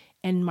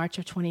 In March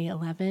of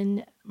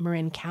 2011,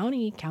 Marin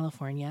County,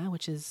 California,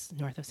 which is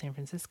north of San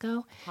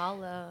Francisco.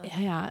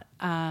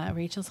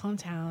 Rachel's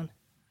hometown.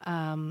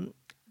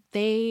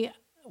 They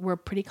were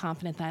pretty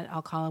confident that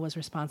Alcala was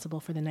responsible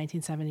for the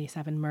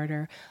 1977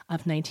 murder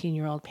of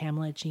 19-year-old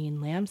Pamela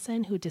Jean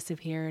Lamson, who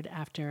disappeared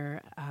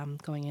after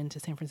going into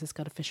San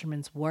Francisco to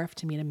Fisherman's Wharf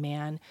to meet a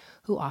man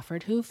who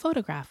offered to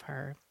photograph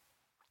her.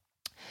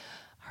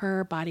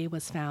 Her body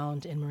was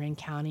found in Marin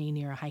County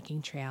near a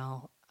hiking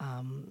trail,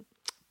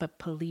 but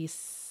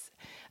police,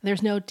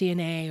 there's no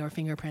DNA or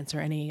fingerprints or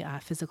any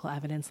physical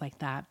evidence like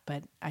that,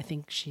 but I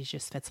think she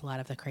just fits a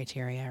lot of the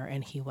criteria,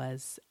 and he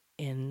was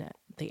in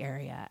the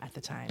area at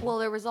the time. Well,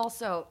 there was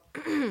also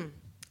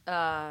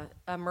a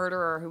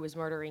murderer who was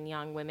murdering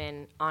young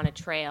women on a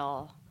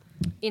trail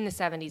in the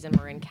 70s in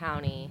Marin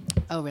County.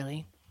 Oh,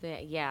 really?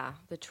 The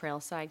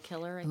Trailside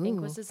Killer, I think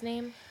was his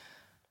name.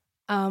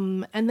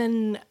 And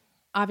then,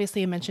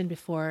 obviously, I mentioned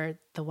before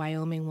the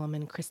Wyoming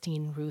woman,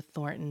 Christine Ruth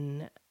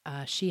Thornton.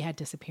 She had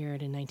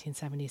disappeared in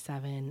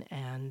 1977,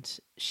 and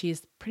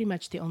she's pretty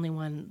much the only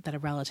one that a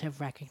relative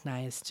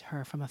recognized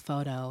her from a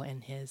photo in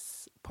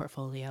his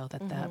portfolio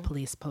that the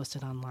police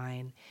posted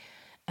online.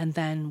 And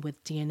then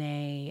with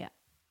DNA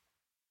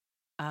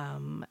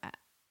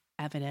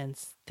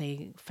evidence,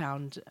 they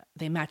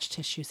matched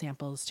tissue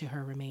samples to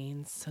her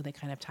remains, so they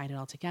kind of tied it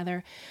all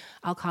together.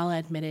 Alcala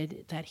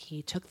admitted that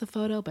he took the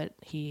photo, but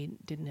he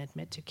didn't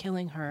admit to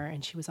killing her,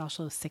 and she was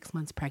also 6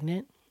 months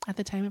pregnant at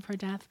the time of her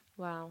death.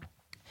 Wow.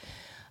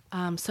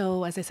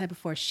 So as I said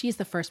before, she's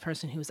the first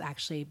person who's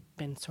actually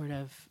been sort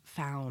of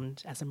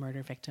found as a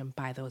murder victim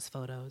by those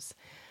photos.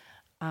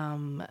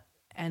 And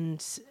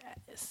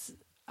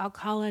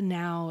Alcala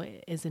now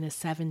is in his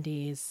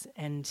 70s,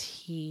 and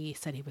he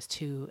said he was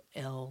too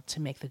ill to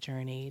make the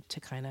journey to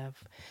kind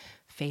of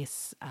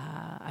face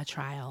a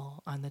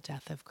trial on the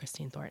death of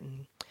Christine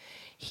Thornton.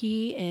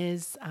 He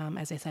is,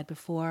 as I said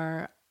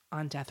before,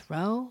 on death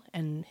row,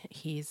 and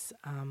he's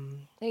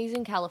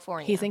in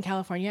California. He's in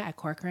California at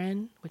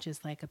Corcoran, which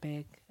is like a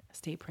big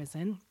state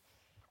prison.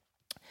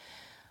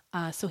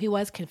 So he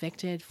was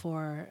convicted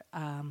for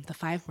the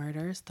 5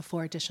 murders, the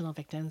 4 additional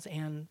victims,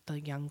 and the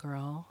young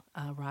girl,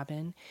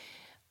 Robin.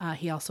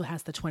 He also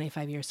has the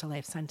 25 years to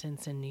life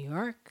sentence in New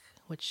York,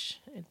 which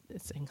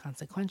is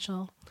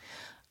inconsequential.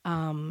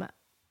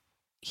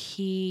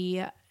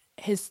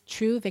 His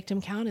true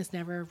victim count has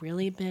never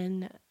really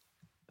been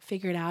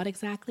figured out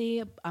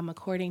exactly.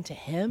 According to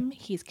him,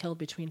 he's killed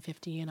between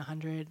 50 and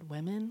 100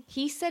 women.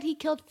 He said he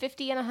killed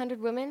 50 and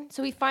 100 women,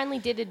 so he finally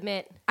did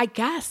admit. I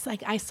guess,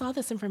 like, I saw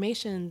this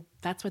information.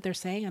 That's what they're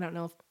saying. I don't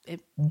know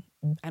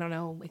I don't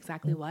know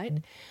exactly what.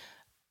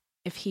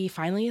 If he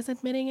finally is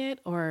admitting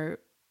it, or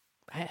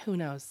who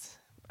knows?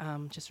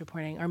 Just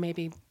reporting, or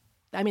maybe.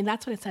 I mean,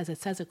 that's what it says. It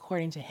says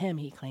according to him,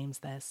 he claims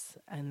this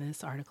in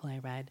this article I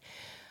read.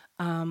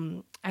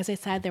 As I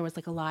said, there was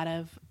like a lot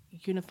of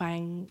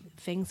unifying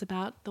things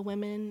about the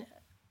women.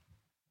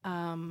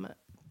 The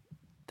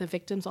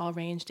victims all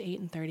ranged 8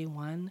 and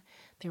 31.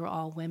 They were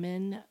all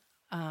women.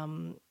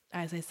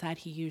 As I said,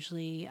 he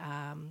usually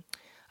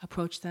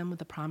approached them with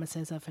the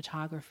promises of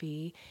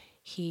photography.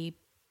 He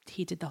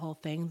did the whole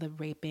thing, the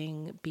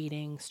raping,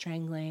 beating,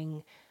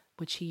 strangling,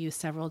 which he used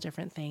several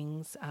different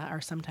things,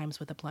 or sometimes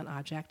with a blunt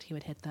object, he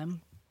would hit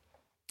them.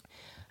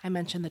 I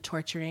mentioned the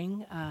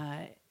torturing,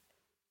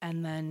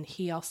 and then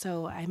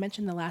I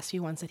mentioned the last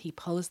few ones that he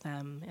posed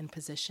them in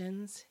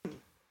positions.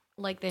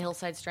 Like the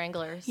Hillside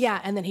Stranglers. Yeah,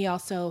 and then he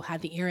also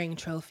had the earring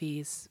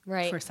trophies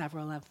for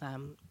several of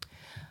them.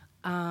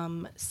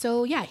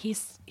 So yeah,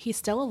 he's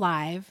still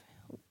alive,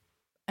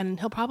 and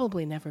he'll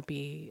probably never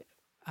be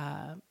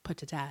put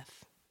to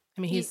death.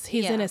 I mean, he's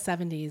in his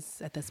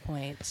 70s at this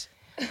point.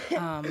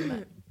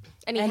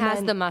 And he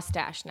has the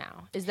mustache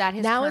now. Is that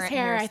his now current his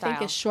hair, hairstyle? I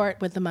think, is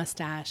short with the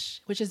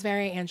mustache, which is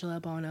very Angelo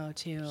Bono,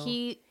 too.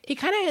 He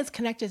kind of is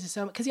connected to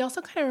so much, because he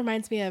also kind of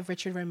reminds me of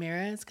Richard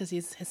Ramirez, because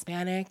he's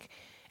Hispanic,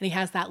 and he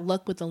has that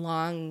look with the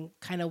long,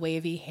 kind of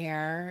wavy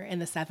hair in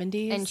the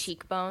 70s. And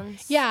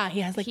cheekbones. Yeah,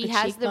 he has He the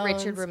has cheekbones. the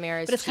Richard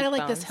Ramirez But it's kind of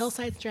like this cheekbones.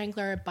 Hillside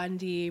Strangler,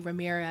 Bundy,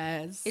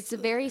 Ramirez. It's a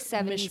very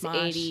 70s,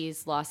 mishmash.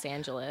 80s Los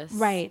Angeles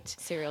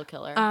serial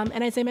killer.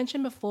 And as I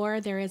mentioned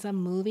before, there is a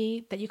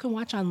movie that you can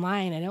watch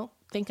online. I don't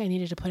think I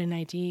needed to put an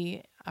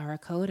ID or a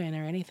code in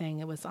or anything.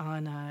 It was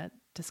on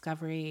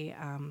Discovery,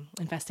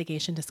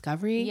 Investigation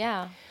Discovery.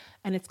 Yeah.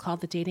 And it's called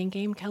The Dating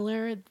Game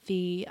Killer.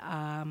 The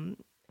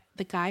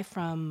guy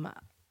from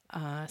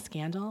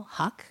Scandal,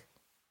 Huck,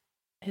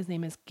 his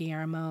name is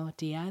Guillermo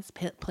Diaz,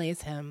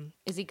 plays him.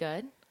 Is he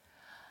good?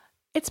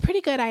 It's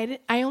pretty good.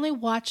 I only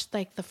watched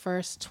like the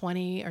first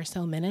 20 or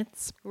so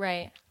minutes.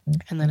 Right.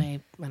 And then I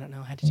don't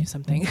know, I had to do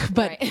something.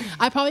 But Right.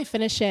 I probably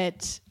finish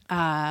it.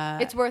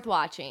 It's worth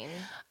watching.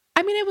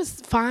 I mean, it was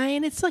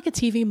fine. It's like a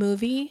TV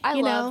movie. I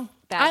love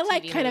bad I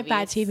like TV kind of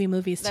bad movies. TV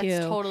movies too.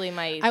 That's totally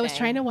my I was thing.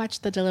 trying to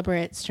watch The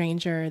Deliberate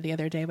Stranger the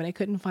other day, but I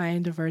couldn't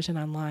find a version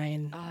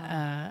online.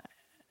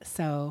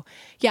 So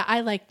yeah,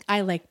 I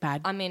like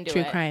bad I'm into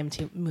true it. crime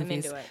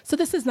movies. into it. So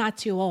this is not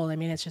too old. I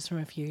mean, it's just from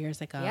a few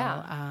years ago.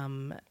 Yeah.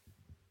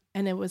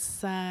 And it was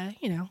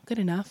good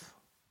enough.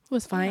 It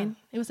was fine.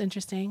 It was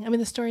interesting. I mean,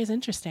 the story is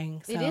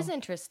interesting. So It is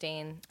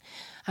interesting.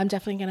 I'm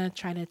definitely gonna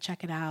try to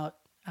check it out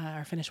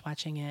or finish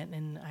watching it,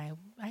 and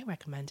I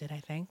recommend it. I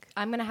think.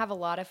 I'm going to have a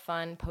lot of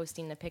fun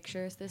posting the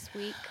pictures this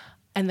week.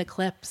 And the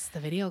clips, the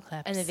video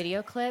clips. And the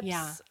video clips.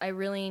 Yeah. I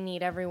really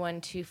need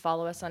everyone to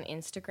follow us on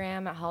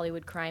Instagram at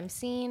Hollywood Crime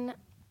Scene.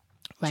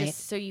 Right.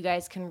 Just so you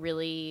guys can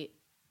really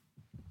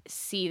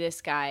see this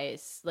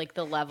guy's, like,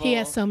 the level. He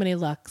has so many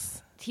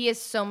looks, He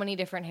has so many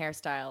different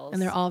hairstyles.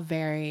 and they're all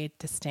very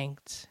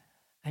distinct.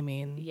 I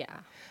mean, Yeah.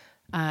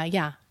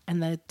 yeah.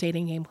 And the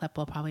dating game clip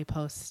we'll probably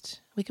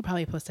post. We could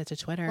probably post it to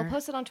Twitter. We'll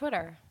post it on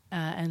Twitter,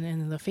 and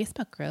in the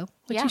Facebook group,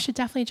 which Yeah. you should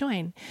definitely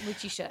join.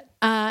 which you should.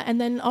 And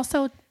then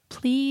also,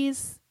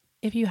 please,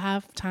 if you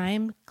have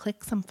time,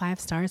 click some 5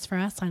 stars for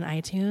us on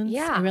iTunes.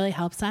 Yeah. It really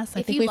helps us.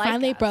 I If think you we like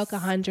finally us. broke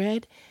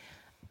 100.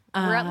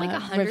 We're at like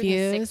 106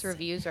 reviews.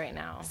 reviews right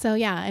now. So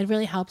yeah, it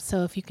really helps.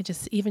 So if you could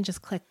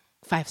just click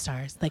 5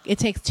 stars, like it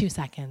takes 2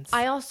 seconds.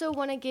 I also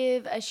want to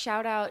give a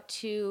shout out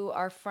to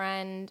our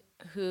friend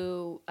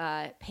who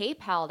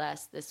PayPal'd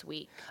us this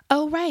week.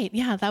 Oh, right.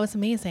 Yeah, that was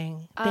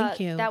amazing. Thank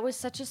you. That was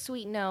such a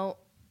sweet note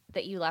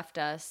that you left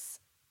us.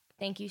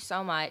 Thank you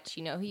so much.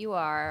 You know who you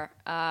are.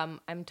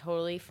 I'm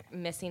totally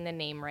missing the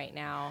name right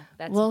now.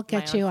 We'll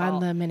get my you own on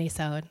fault. the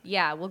mini-sode.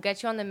 Yeah, we'll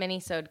get you on the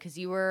mini-sode because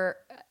you were...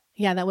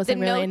 Yeah, that was a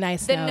really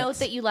nice The note. note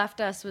that you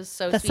left us was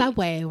so the sweet.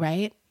 subway,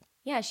 right?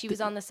 Yeah, she was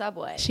on the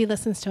subway. She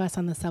listens to us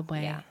on the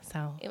subway. Yeah.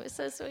 So It was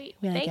so sweet.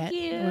 we like Thank it.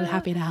 you. We're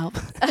happy to help.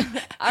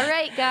 All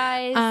right,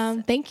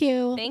 guys. Thank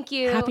you. Thank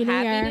you. Happy New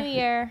Year. New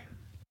Year.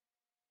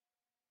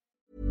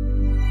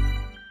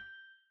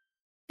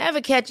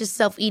 Ever catch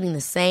yourself eating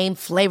the same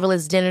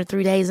flavorless dinner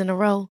 3 days in a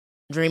row?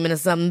 Dreaming of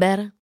something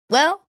better?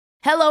 Well,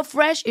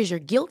 HelloFresh is your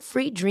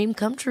guilt-free dream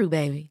come true,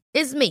 baby.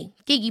 It's me,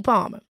 Keke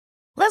Palmer.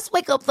 Let's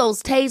wake up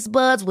those taste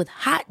buds with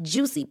hot,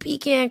 juicy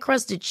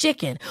pecan-crusted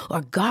chicken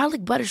or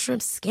garlic butter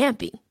shrimp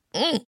scampi.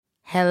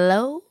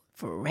 Hello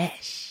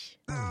Fresh.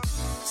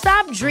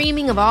 Stop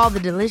dreaming of all the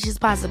delicious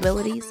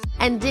possibilities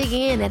and dig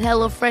in at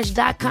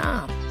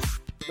HelloFresh.com.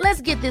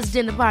 Let's get this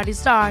dinner party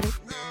started.